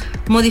algoritmos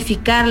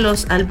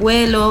modificarlos al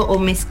vuelo o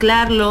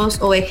mezclarlos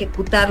o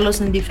ejecutarlos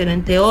en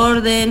diferente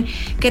orden,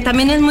 que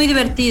también es muy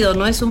divertido,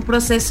 ¿no? Es un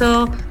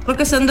proceso,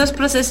 porque son dos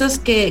procesos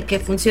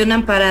que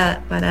funcionan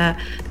para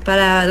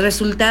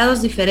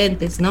resultados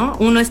diferentes, ¿no?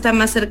 Uno está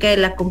más cerca de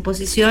la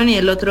composición y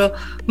el otro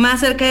más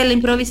cerca de la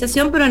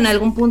improvisación, pero en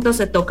algún punto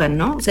se tocan,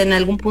 ¿no? O sea, en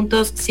algún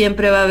punto siempre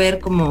va a haber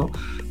como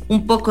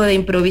un poco de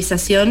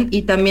improvisación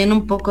y también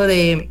un poco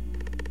de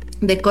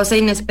cosa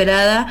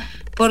inesperada,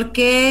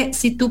 porque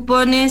si tú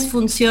pones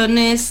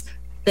funciones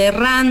de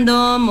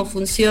random o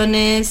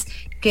funciones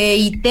que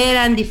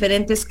iteran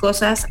diferentes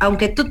cosas,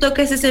 aunque tú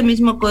toques ese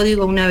mismo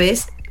código una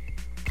vez,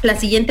 la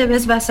siguiente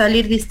vez va a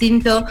salir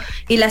distinto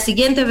y la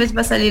siguiente vez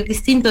va a salir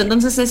distinto.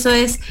 Entonces eso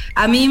es,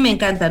 a mí me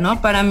encanta,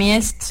 ¿no? Para mí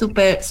es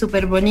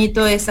súper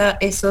bonito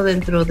eso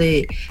dentro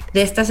de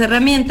estas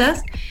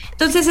herramientas.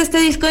 Entonces este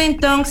disco de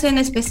Tongues en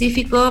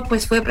específico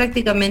pues fue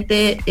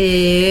prácticamente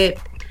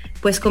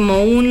pues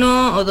como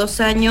 1 o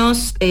 2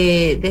 años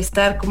de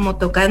estar como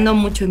tocando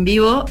mucho en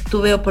vivo.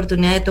 Tuve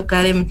oportunidad de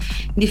tocar en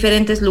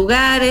diferentes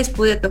lugares,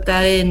 pude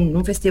tocar en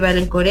un festival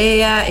en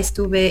Corea,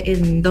 estuve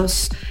en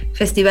 2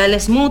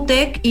 festivales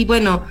Mutec y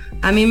bueno,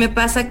 a mí me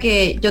pasa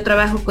que yo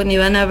trabajo con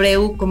Iván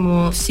Abreu,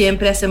 como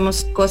siempre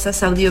hacemos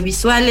cosas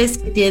audiovisuales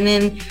que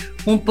tienen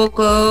un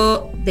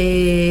poco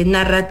de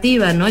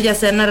narrativa, ¿no? Ya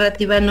sea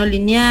narrativa no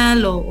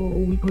lineal o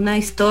una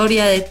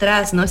historia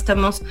detrás, ¿no?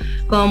 Estamos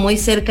como muy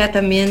cerca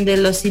también de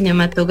lo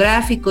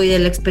cinematográfico y de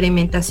la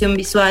experimentación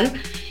visual.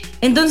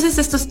 Entonces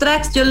estos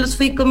tracks yo los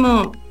fui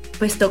como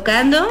pues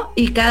tocando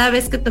y cada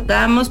vez que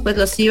tocábamos pues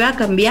los iba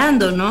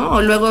cambiando, ¿no?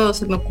 O luego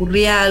se me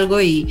ocurría algo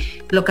y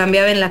lo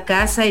cambiaba en la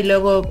casa y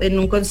luego en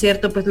un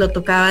concierto pues lo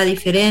tocaba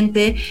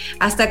diferente,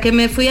 hasta que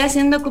me fui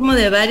haciendo como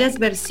de varias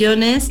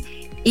versiones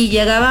y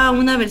llegaba a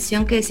una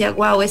versión que decía,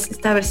 wow,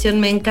 esta versión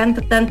me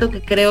encanta tanto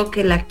que creo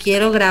que la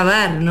quiero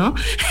grabar, ¿no?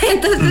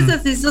 Entonces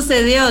así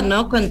sucedió,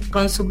 ¿no?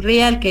 Con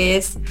Subreal, que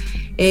es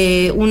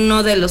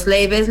uno de los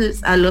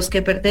labels a los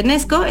que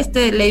pertenezco.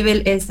 Este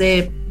label es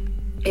de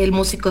El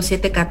Músico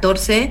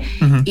 714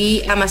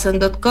 y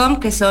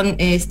Amazon.com, que son,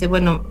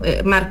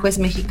 Marco es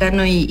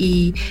mexicano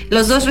y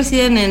los dos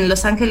residen en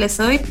Los Ángeles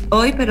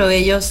hoy, pero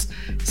ellos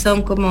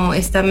son como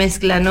esta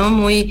mezcla, ¿no?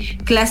 Muy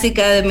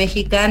clásica de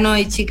mexicano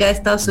y chica de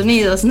Estados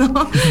Unidos,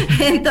 ¿no?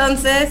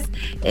 Entonces,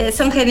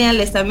 son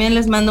geniales, también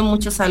les mando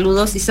muchos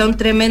saludos y son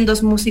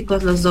tremendos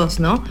músicos los dos,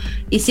 ¿no?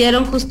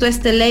 Hicieron justo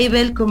este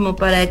label como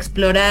para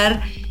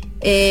explorar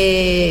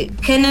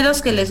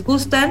géneros que les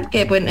gustan,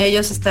 que bueno,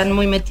 ellos están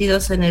muy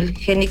metidos en el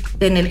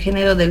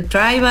género del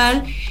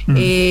tribal,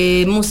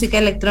 música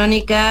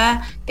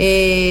electrónica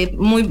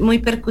muy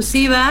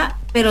percusiva,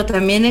 pero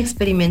también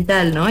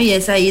experimental, ¿no? Y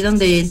es ahí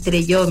donde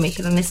entré yo. Me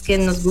dijeron, es que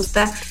nos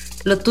gusta,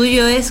 lo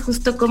tuyo es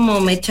justo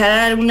como me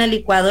echar una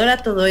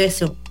licuadora todo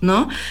eso,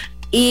 ¿no?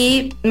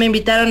 Y me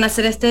invitaron a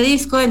hacer este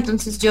disco,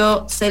 entonces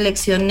yo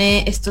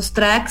seleccioné estos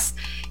tracks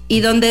y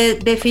donde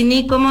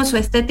definí como su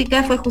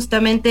estética fue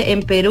justamente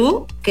en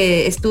Perú,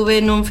 que estuve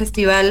en un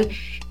festival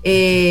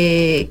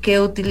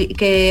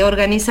que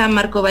organiza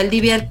Marco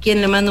Valdivia, a quien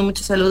le mando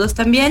muchos saludos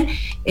también,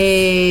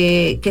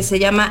 que se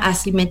llama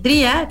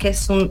Asimetría, que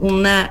es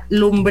una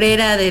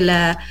lumbrera del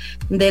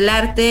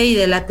arte y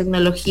de la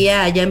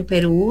tecnología allá en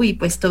Perú, y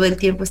pues todo el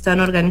tiempo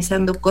están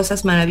organizando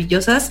cosas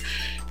maravillosas.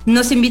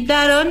 Nos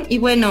invitaron y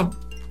bueno,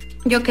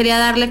 yo quería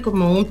darle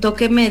como un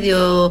toque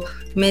medio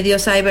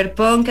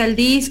cyberpunk al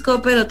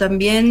disco, pero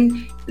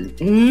también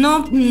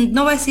no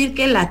voy a decir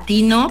que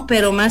latino,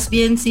 pero más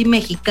bien sí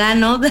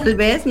mexicano, tal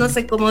vez, no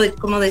sé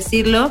cómo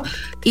decirlo,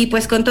 y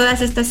pues con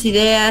todas estas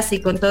ideas y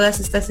con todas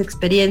estas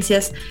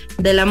experiencias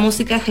de la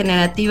música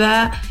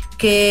generativa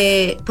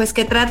que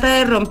trata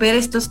de romper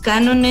estos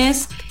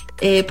cánones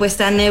pues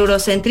tan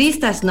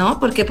eurocentristas, ¿no?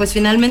 Porque pues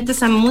finalmente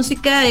esa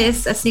música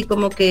es así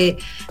como que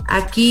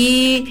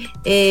aquí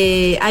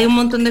hay un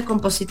montón de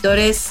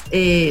compositores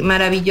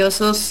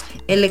maravillosos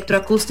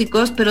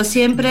electroacústicos, pero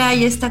siempre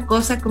hay esta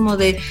cosa como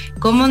de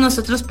cómo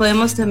nosotros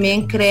podemos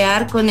también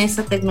crear con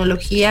esa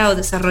tecnología o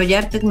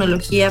desarrollar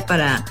tecnología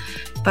para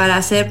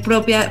hacer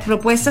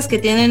propuestas que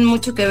tienen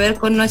mucho que ver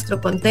con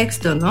nuestro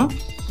contexto, ¿no?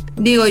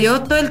 Digo,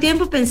 yo todo el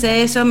tiempo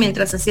pensé eso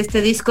mientras hacía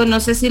este disco,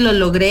 no sé si lo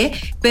logré,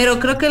 pero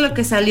creo que lo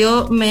que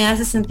salió me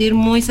hace sentir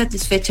muy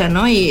satisfecha,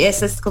 ¿no? Y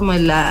esa es como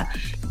el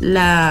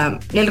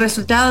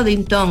resultado de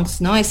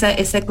Tongues, ¿no?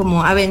 Esa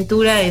como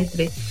aventura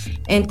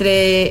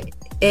entre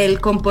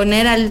el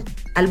componer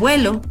al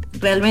vuelo,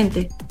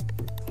 realmente.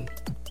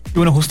 Y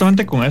bueno,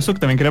 justamente con eso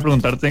también quería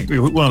preguntarte,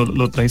 bueno,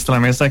 lo trajiste a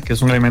la mesa, que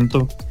es un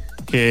elemento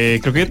que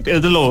creo que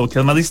es de lo que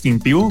es más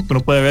distintivo, que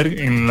uno puede ver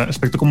en el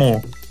aspecto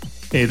como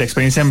de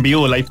experiencia en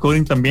vivo, live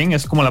coding también,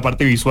 es como la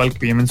parte visual que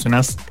bien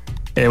mencionas.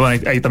 Bueno,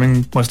 ahí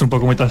también muestra un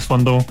poco mi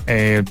trasfondo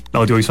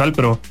audiovisual,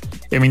 pero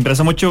me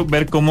interesa mucho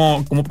ver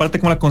cómo parte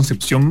como la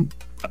concepción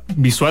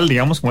visual,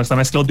 digamos, como esta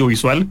mezcla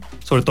audiovisual,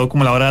 sobre todo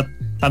como la hora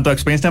tanto de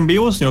experiencia en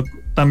vivo, sino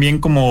también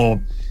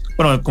como,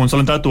 bueno, con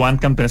solo entrar a tu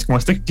Bandcamp tenés como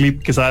este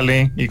clip que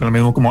sale y con lo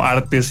mismo como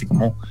artes y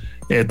como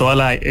toda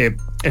la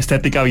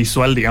estética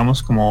visual,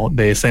 digamos, como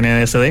de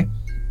CNDSD.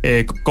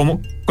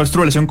 ¿Cuál es tu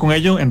relación con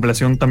ello en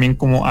relación también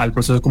como al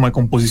proceso como de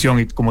composición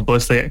y como todo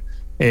este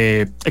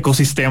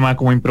ecosistema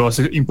como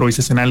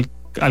improvisacional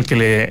al que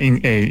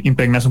le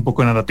impregnas un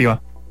poco de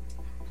narrativa?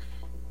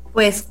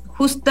 Pues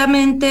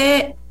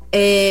justamente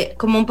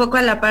como un poco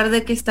a la par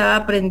de que estaba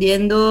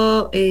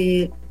aprendiendo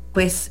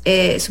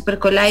Super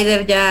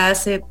Collider ya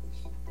hace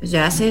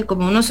ya hace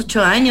como unos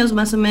 8 años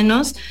más o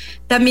menos.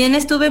 También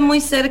estuve muy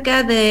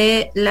cerca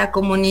de la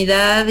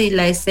comunidad y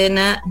la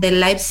escena del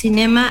live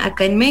cinema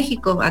acá en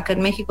México. Acá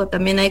en México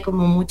también hay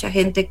como mucha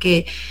gente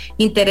que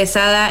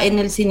interesada en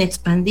el cine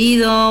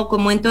expandido,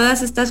 como en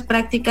todas estas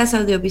prácticas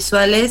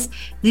audiovisuales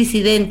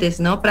disidentes,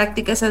 ¿no?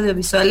 Prácticas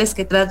audiovisuales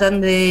que tratan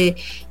de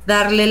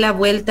darle la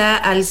vuelta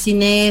al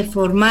cine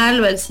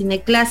formal o al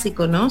cine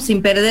clásico, ¿no?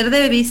 Sin perder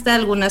de vista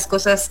algunas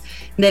cosas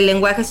del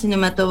lenguaje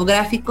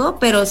cinematográfico,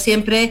 pero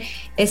siempre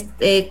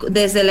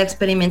desde la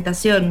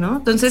experimentación, ¿no?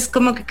 Entonces,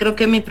 como que creo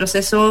que mi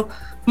proceso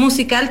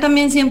musical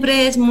también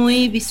siempre es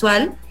muy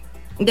visual.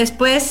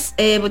 Después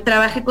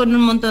trabajé con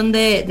un montón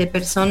de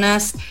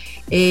personas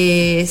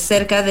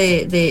cerca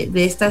de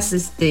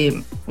estas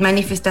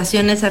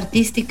manifestaciones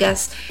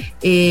artísticas,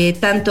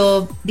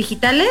 tanto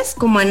digitales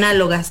como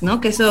análogas,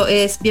 ¿no? Que eso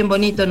es bien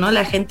bonito, ¿no?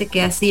 La gente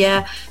que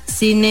hacía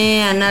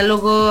cine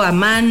análogo a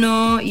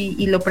mano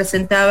y lo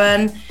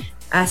presentaban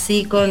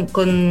así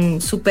con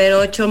Super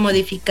 8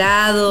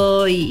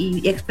 modificado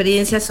y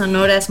experiencias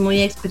sonoras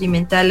muy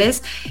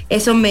experimentales.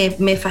 Eso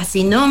me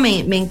fascinó,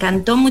 me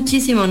encantó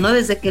muchísimo, ¿no?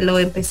 Desde que lo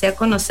empecé a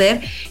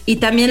conocer. Y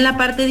también la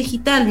parte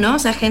digital, ¿no? O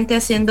sea, gente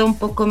haciendo un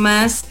poco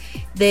más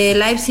de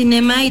live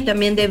cinema y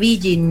también de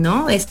VJing,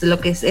 ¿no? Esto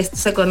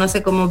se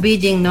conoce como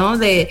VJing, ¿no?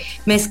 De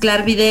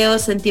mezclar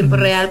videos en tiempo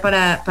real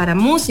para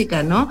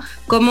música, ¿no?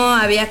 Cómo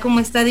había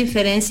como esta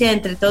diferencia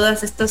entre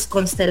todas estas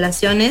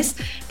constelaciones,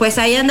 pues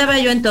ahí andaba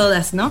yo en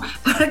todas, ¿no?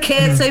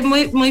 Porque soy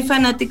muy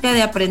fanática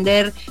de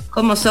aprender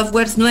como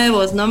softwares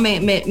nuevos, ¿no?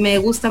 Me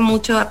gusta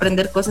mucho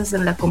aprender cosas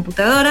en la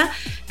computadora.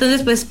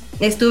 Entonces, pues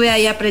estuve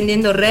ahí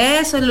aprendiendo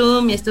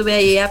Resolum y estuve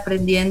ahí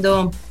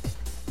aprendiendo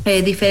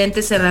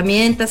diferentes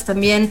herramientas.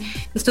 También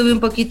estuve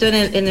un poquito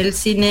en el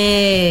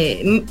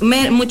cine,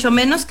 mucho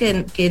menos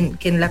que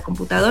en la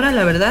computadora,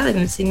 la verdad, en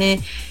el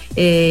cine,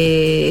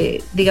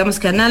 digamos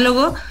que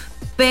análogo,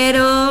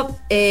 pero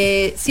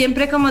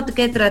siempre como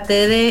que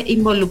traté de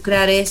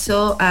involucrar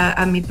eso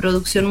a mi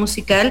producción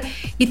musical.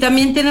 Y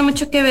también tiene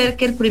mucho que ver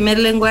que el primer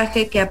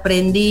lenguaje que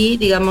aprendí,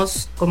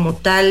 digamos, como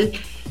tal,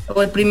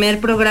 o el primer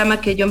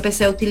programa que yo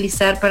empecé a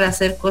utilizar para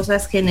hacer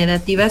cosas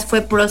generativas fue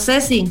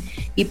Processing.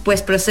 Y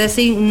pues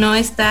Processing no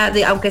está,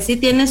 aunque sí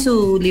tiene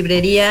su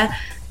librería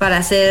para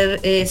hacer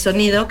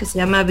sonido que se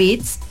llama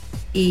Beats,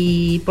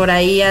 y por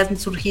ahí han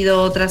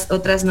surgido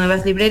otras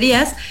nuevas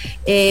librerías,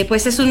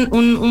 pues es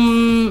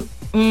un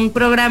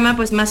programa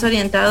pues más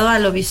orientado a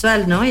lo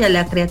visual, ¿no? Y a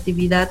la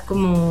creatividad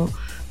como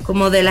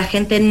de la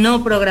gente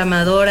no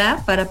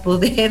programadora para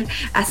poder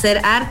hacer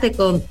arte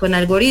con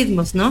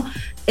algoritmos, ¿no?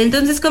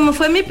 Entonces, como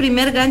fue mi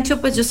primer gancho,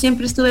 pues yo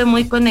siempre estuve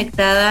muy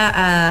conectada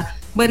a,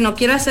 bueno,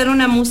 quiero hacer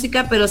una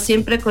música, pero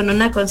siempre con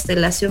una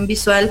constelación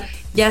visual,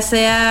 ya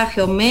sea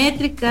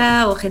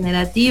geométrica o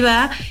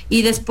generativa,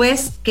 y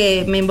después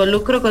que me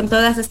involucro con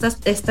todas estas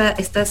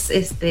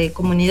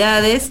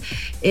comunidades,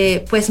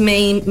 pues me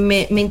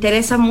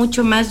interesa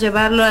mucho más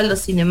llevarlo a lo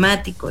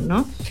cinemático,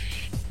 ¿no?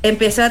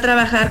 Empecé a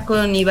trabajar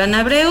con Iván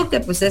Abreu, que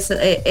pues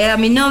era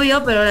mi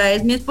novio, pero ahora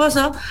es mi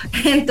esposo.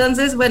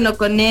 Entonces, bueno,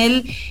 con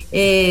él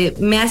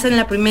me hacen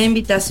la primera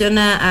invitación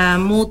a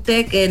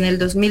Mutec en el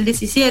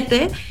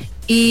 2017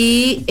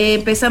 y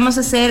empezamos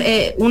a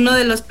hacer uno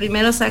de los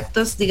primeros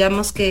actos,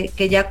 digamos,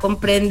 que ya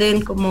comprenden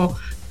como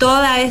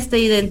toda esta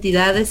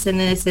identidad de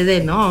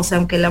CNSD, ¿no? O sea,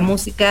 aunque la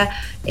música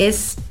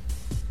es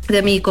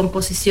de mi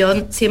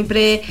composición,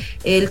 siempre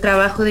el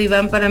trabajo de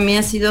Iván para mí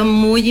ha sido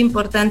muy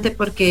importante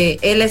porque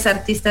él es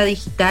artista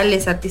digital,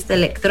 es artista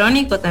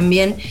electrónico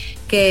también,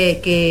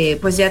 que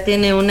pues ya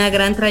tiene una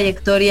gran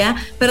trayectoria,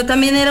 pero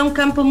también era un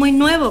campo muy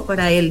nuevo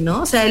para él,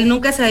 ¿no? O sea, él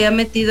nunca se había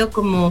metido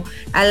como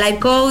a live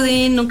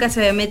coding, nunca se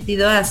había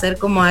metido a hacer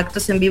como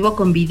actos en vivo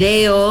con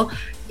video,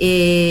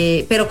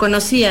 pero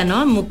conocía,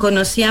 ¿no?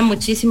 Conocía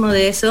muchísimo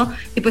de eso,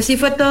 y pues sí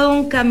fue todo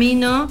un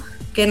camino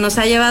que nos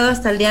ha llevado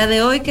hasta el día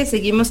de hoy, que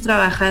seguimos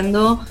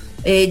trabajando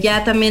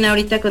ya también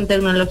ahorita con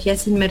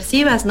tecnologías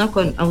inmersivas, ¿no?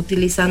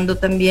 Utilizando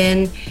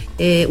también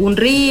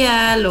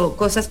Unreal o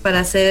cosas para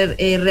hacer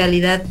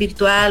realidad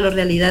virtual o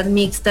realidad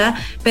mixta,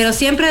 pero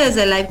siempre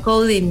desde live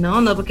coding,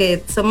 ¿no?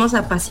 Porque somos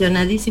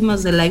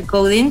apasionadísimos de live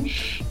coding.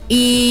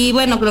 Y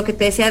bueno, lo que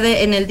te decía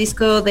en el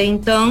disco de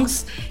In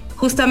Tongues,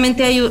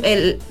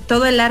 justamente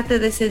todo el arte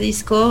de ese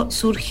disco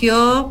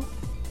surgió,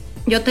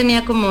 yo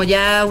tenía como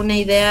ya una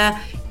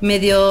idea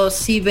medio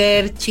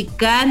ciber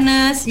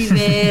chicana,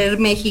 ciber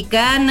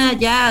mexicana,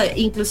 ya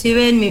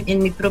inclusive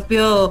en mi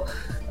propio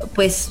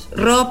pues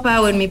ropa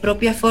o en mi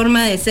propia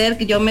forma de ser,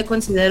 que yo me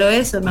considero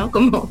eso, ¿no?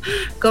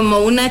 Como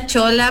una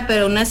chola,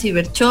 pero una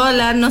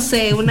ciberchola, no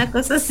sé, una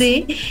cosa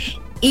así.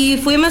 Y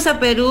fuimos a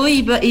Perú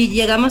y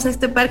llegamos a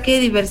este parque de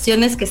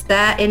diversiones que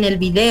está en el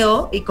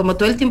video, y como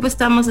todo el tiempo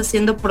estábamos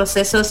haciendo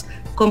procesos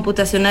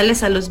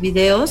computacionales a los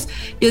videos,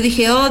 yo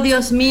dije, oh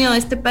Dios mío,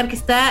 este parque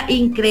está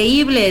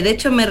increíble. De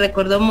hecho me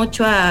recordó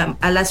mucho a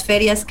las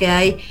ferias que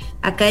hay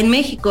acá en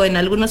México, en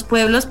algunos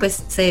pueblos,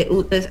 pues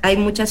hay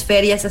muchas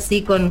ferias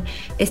así con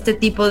este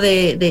tipo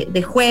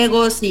de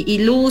juegos y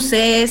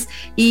luces,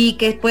 y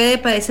que puede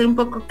parecer un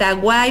poco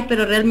kawaii,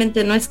 pero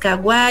realmente no es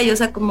kawaii, o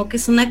sea, como que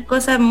es una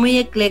cosa muy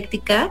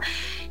ecléctica.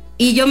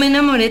 Y yo me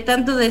enamoré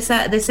tanto de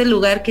ese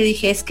lugar que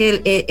dije, es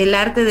que el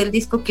arte del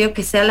disco quiero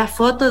que sea la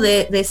foto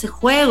de ese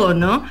juego,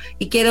 ¿no?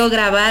 Y quiero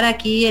grabar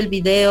aquí el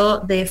video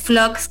de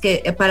Flux,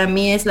 que para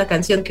mí es la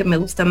canción que me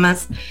gusta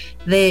más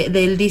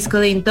del disco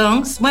de In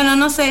Tongues. Bueno,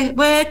 no sé,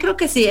 bueno, creo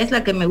que sí, es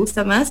la que me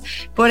gusta más.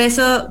 Por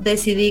eso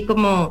decidí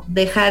como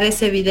dejar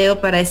ese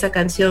video para esa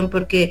canción,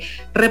 porque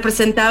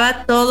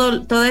representaba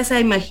toda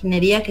esa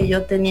imaginería que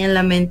yo tenía en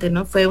la mente,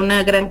 ¿no? Fue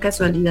una gran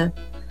casualidad.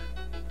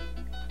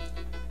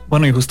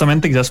 Bueno, y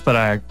justamente quizás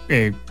para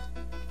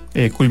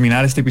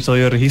culminar este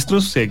episodio de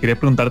registros, quería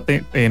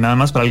preguntarte, nada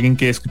más para alguien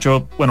que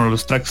escuchó, bueno,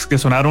 los tracks que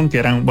sonaron, que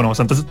eran, bueno,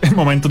 bastantes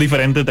momentos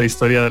diferentes de la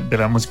historia de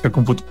la música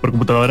por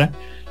computadora,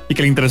 y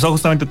que le interesó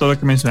justamente todo lo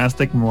que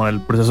mencionaste, como el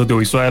proceso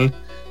audiovisual,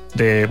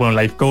 de, bueno,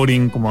 live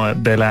coding, como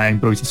de la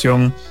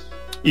improvisación,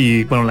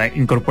 y, bueno, la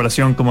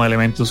incorporación como de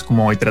elementos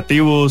como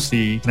iterativos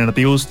y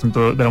generativos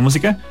dentro de la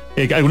música.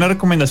 ¿Alguna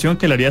recomendación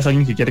que le harías a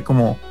alguien que quiere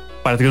como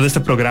partir de este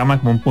programa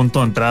como un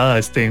punto de entrada a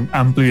este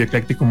amplio y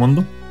ecléctico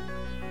mundo?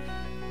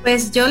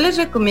 Pues yo les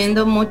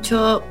recomiendo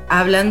mucho,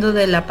 hablando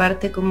de la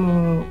parte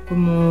como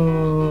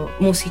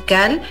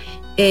musical,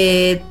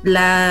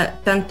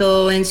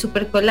 tanto en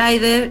Super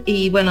Collider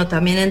y bueno,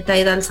 también en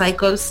Tidal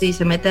Cycles. Si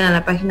se meten a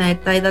la página de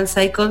Tidal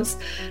Cycles,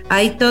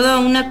 hay toda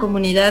una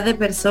comunidad de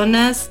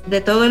personas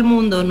de todo el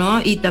mundo, ¿no?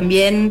 Y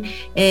también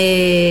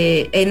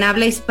en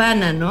habla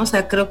hispana, ¿no? O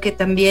sea, creo que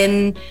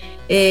también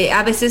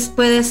a veces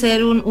puede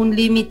ser un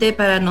límite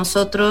para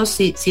nosotros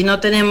si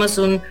no tenemos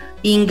un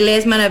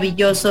inglés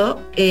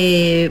maravilloso,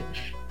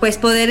 pues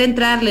poder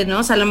entrarle, ¿no?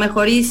 O sea, a lo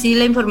mejor y sí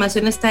la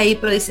información está ahí,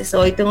 pero dices,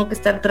 hoy tengo que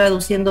estar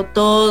traduciendo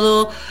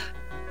todo.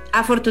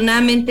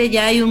 Afortunadamente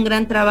ya hay un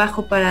gran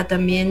trabajo para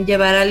también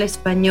llevar al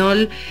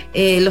español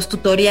los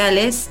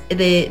tutoriales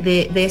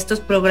de estos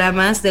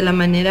programas de la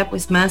manera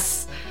pues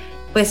más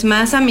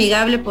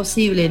amigable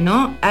posible,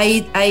 ¿no?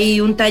 Hay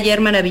un taller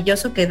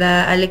maravilloso que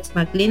da Alex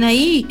McLean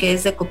ahí, y que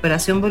es de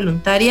cooperación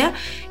voluntaria,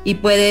 y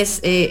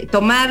puedes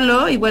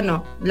tomarlo, y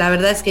bueno, la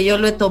verdad es que yo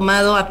lo he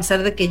tomado a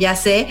pesar de que ya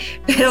sé,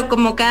 pero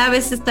como cada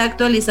vez se está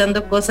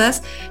actualizando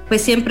cosas,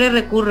 pues siempre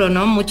recurro,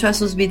 ¿no? Mucho a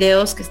sus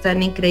videos que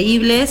están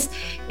increíbles.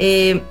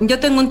 Yo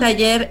tengo un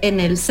taller en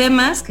el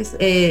CEMAS, que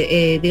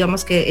es,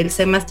 digamos que el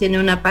CEMAS tiene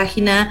una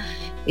página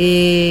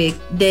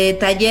de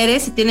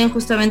talleres, y tienen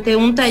justamente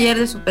un taller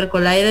de Super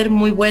Collider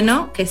muy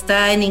bueno que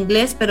está en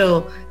inglés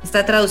pero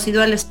está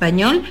traducido al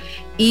español,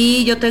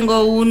 y yo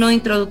tengo uno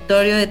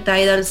introductorio de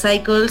Tidal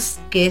Cycles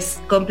que es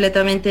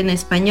completamente en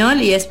español,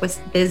 y es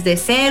pues desde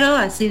cero,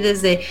 así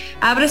desde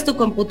abres tu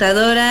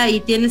computadora y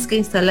tienes que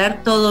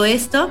instalar todo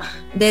esto,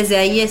 desde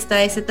ahí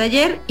está ese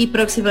taller, y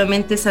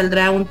próximamente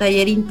saldrá un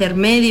taller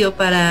intermedio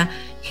para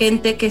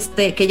gente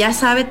que ya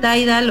sabe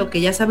Tidal o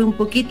que ya sabe un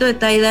poquito de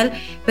Tidal,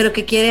 pero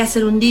que quiere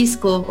hacer un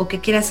disco o que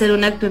quiere hacer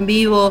un acto en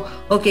vivo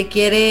o que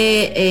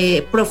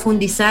quiere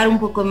profundizar un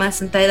poco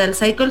más en Tidal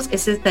Cycles.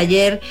 Ese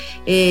taller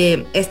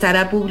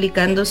estará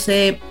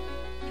publicándose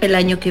el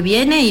año que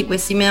viene, y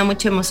pues sí me da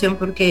mucha emoción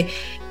porque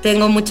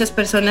tengo muchas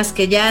personas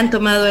que ya han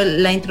tomado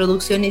la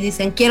introducción y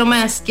dicen quiero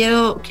más,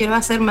 quiero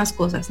hacer más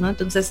cosas, ¿no?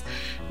 Entonces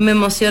me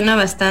emociona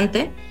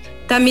bastante.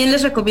 También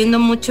les recomiendo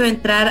mucho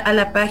entrar a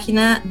la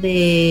página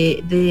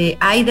de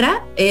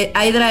Hydra.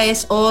 Hydra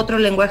es otro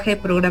lenguaje de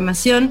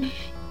programación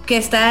que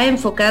está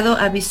enfocado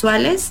a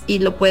visuales y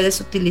lo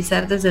puedes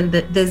utilizar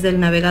desde el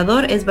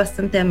navegador. Es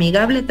bastante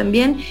amigable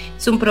también.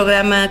 Es un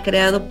programa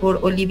creado por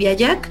Olivia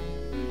Jack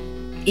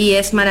y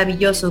es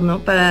maravilloso, ¿no?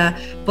 Para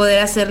poder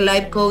hacer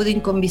live coding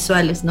con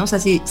visuales, ¿no? O sea,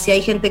 si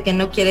hay gente que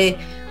no quiere...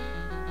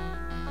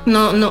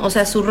 No, o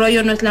sea, su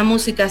rollo no es la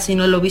música,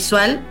 sino lo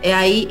visual,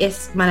 ahí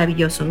es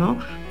maravilloso, ¿no?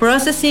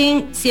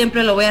 Processing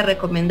siempre lo voy a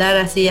recomendar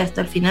así hasta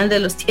el final de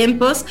los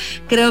tiempos.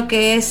 Creo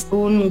que es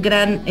un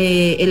gran,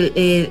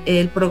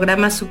 el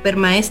programa super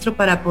maestro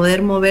para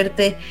poder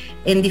moverte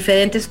en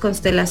diferentes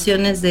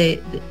constelaciones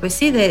de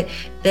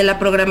la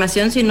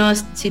programación. Si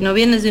no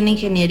vienes de una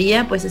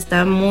ingeniería, pues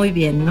está muy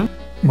bien, ¿no?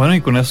 Bueno,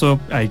 y con eso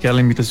ahí queda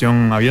la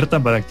invitación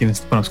abierta para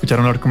quienes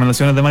escucharon las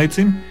recomendaciones de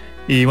Malitizin.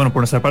 Y bueno, por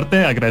nuestra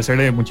parte,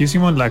 agradecerle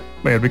muchísimo la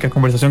rica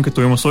conversación que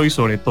tuvimos hoy,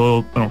 sobre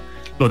todo, bueno,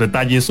 los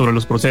detalles sobre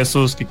los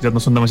procesos que quizás no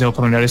son demasiado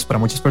familiares para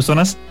muchas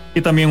personas,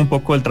 y también un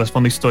poco el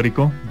trasfondo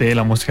histórico de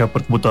la música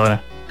por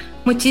computadora.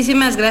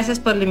 Muchísimas gracias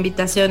por la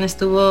invitación,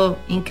 estuvo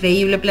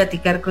increíble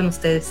platicar con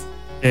ustedes.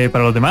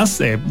 Para los demás,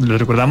 les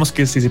recordamos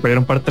que si se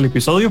perdieron parte del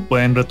episodio,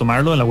 pueden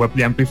retomarlo en la web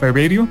de Amplify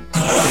Radio,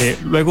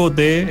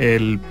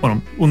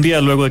 un día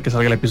luego de que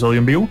salga el episodio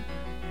en vivo.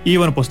 Y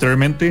bueno,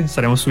 posteriormente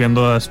estaremos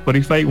subiendo a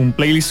Spotify un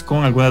playlist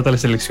con algunas de las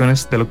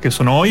selecciones de lo que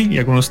sonó hoy y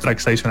algunos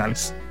tracks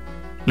adicionales.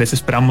 Les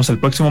esperamos el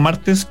próximo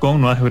martes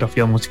con nuevas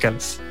geografías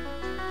musicales.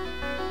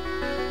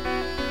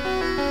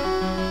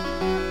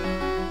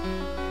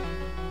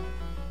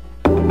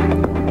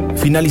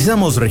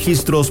 Finalizamos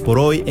registros por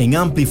hoy en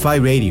Amplify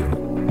Radio.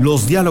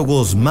 Los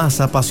diálogos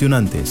más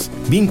apasionantes,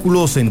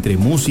 vínculos entre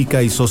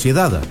música y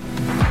sociedad.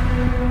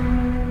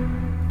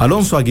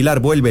 Alonso Aguilar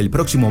vuelve el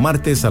próximo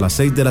martes a las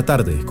 6 de la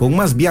tarde con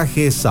más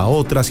viajes a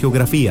otras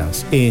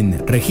geografías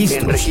en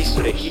Registros.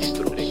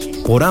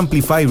 Por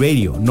Amplify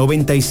Radio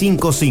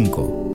 95.5.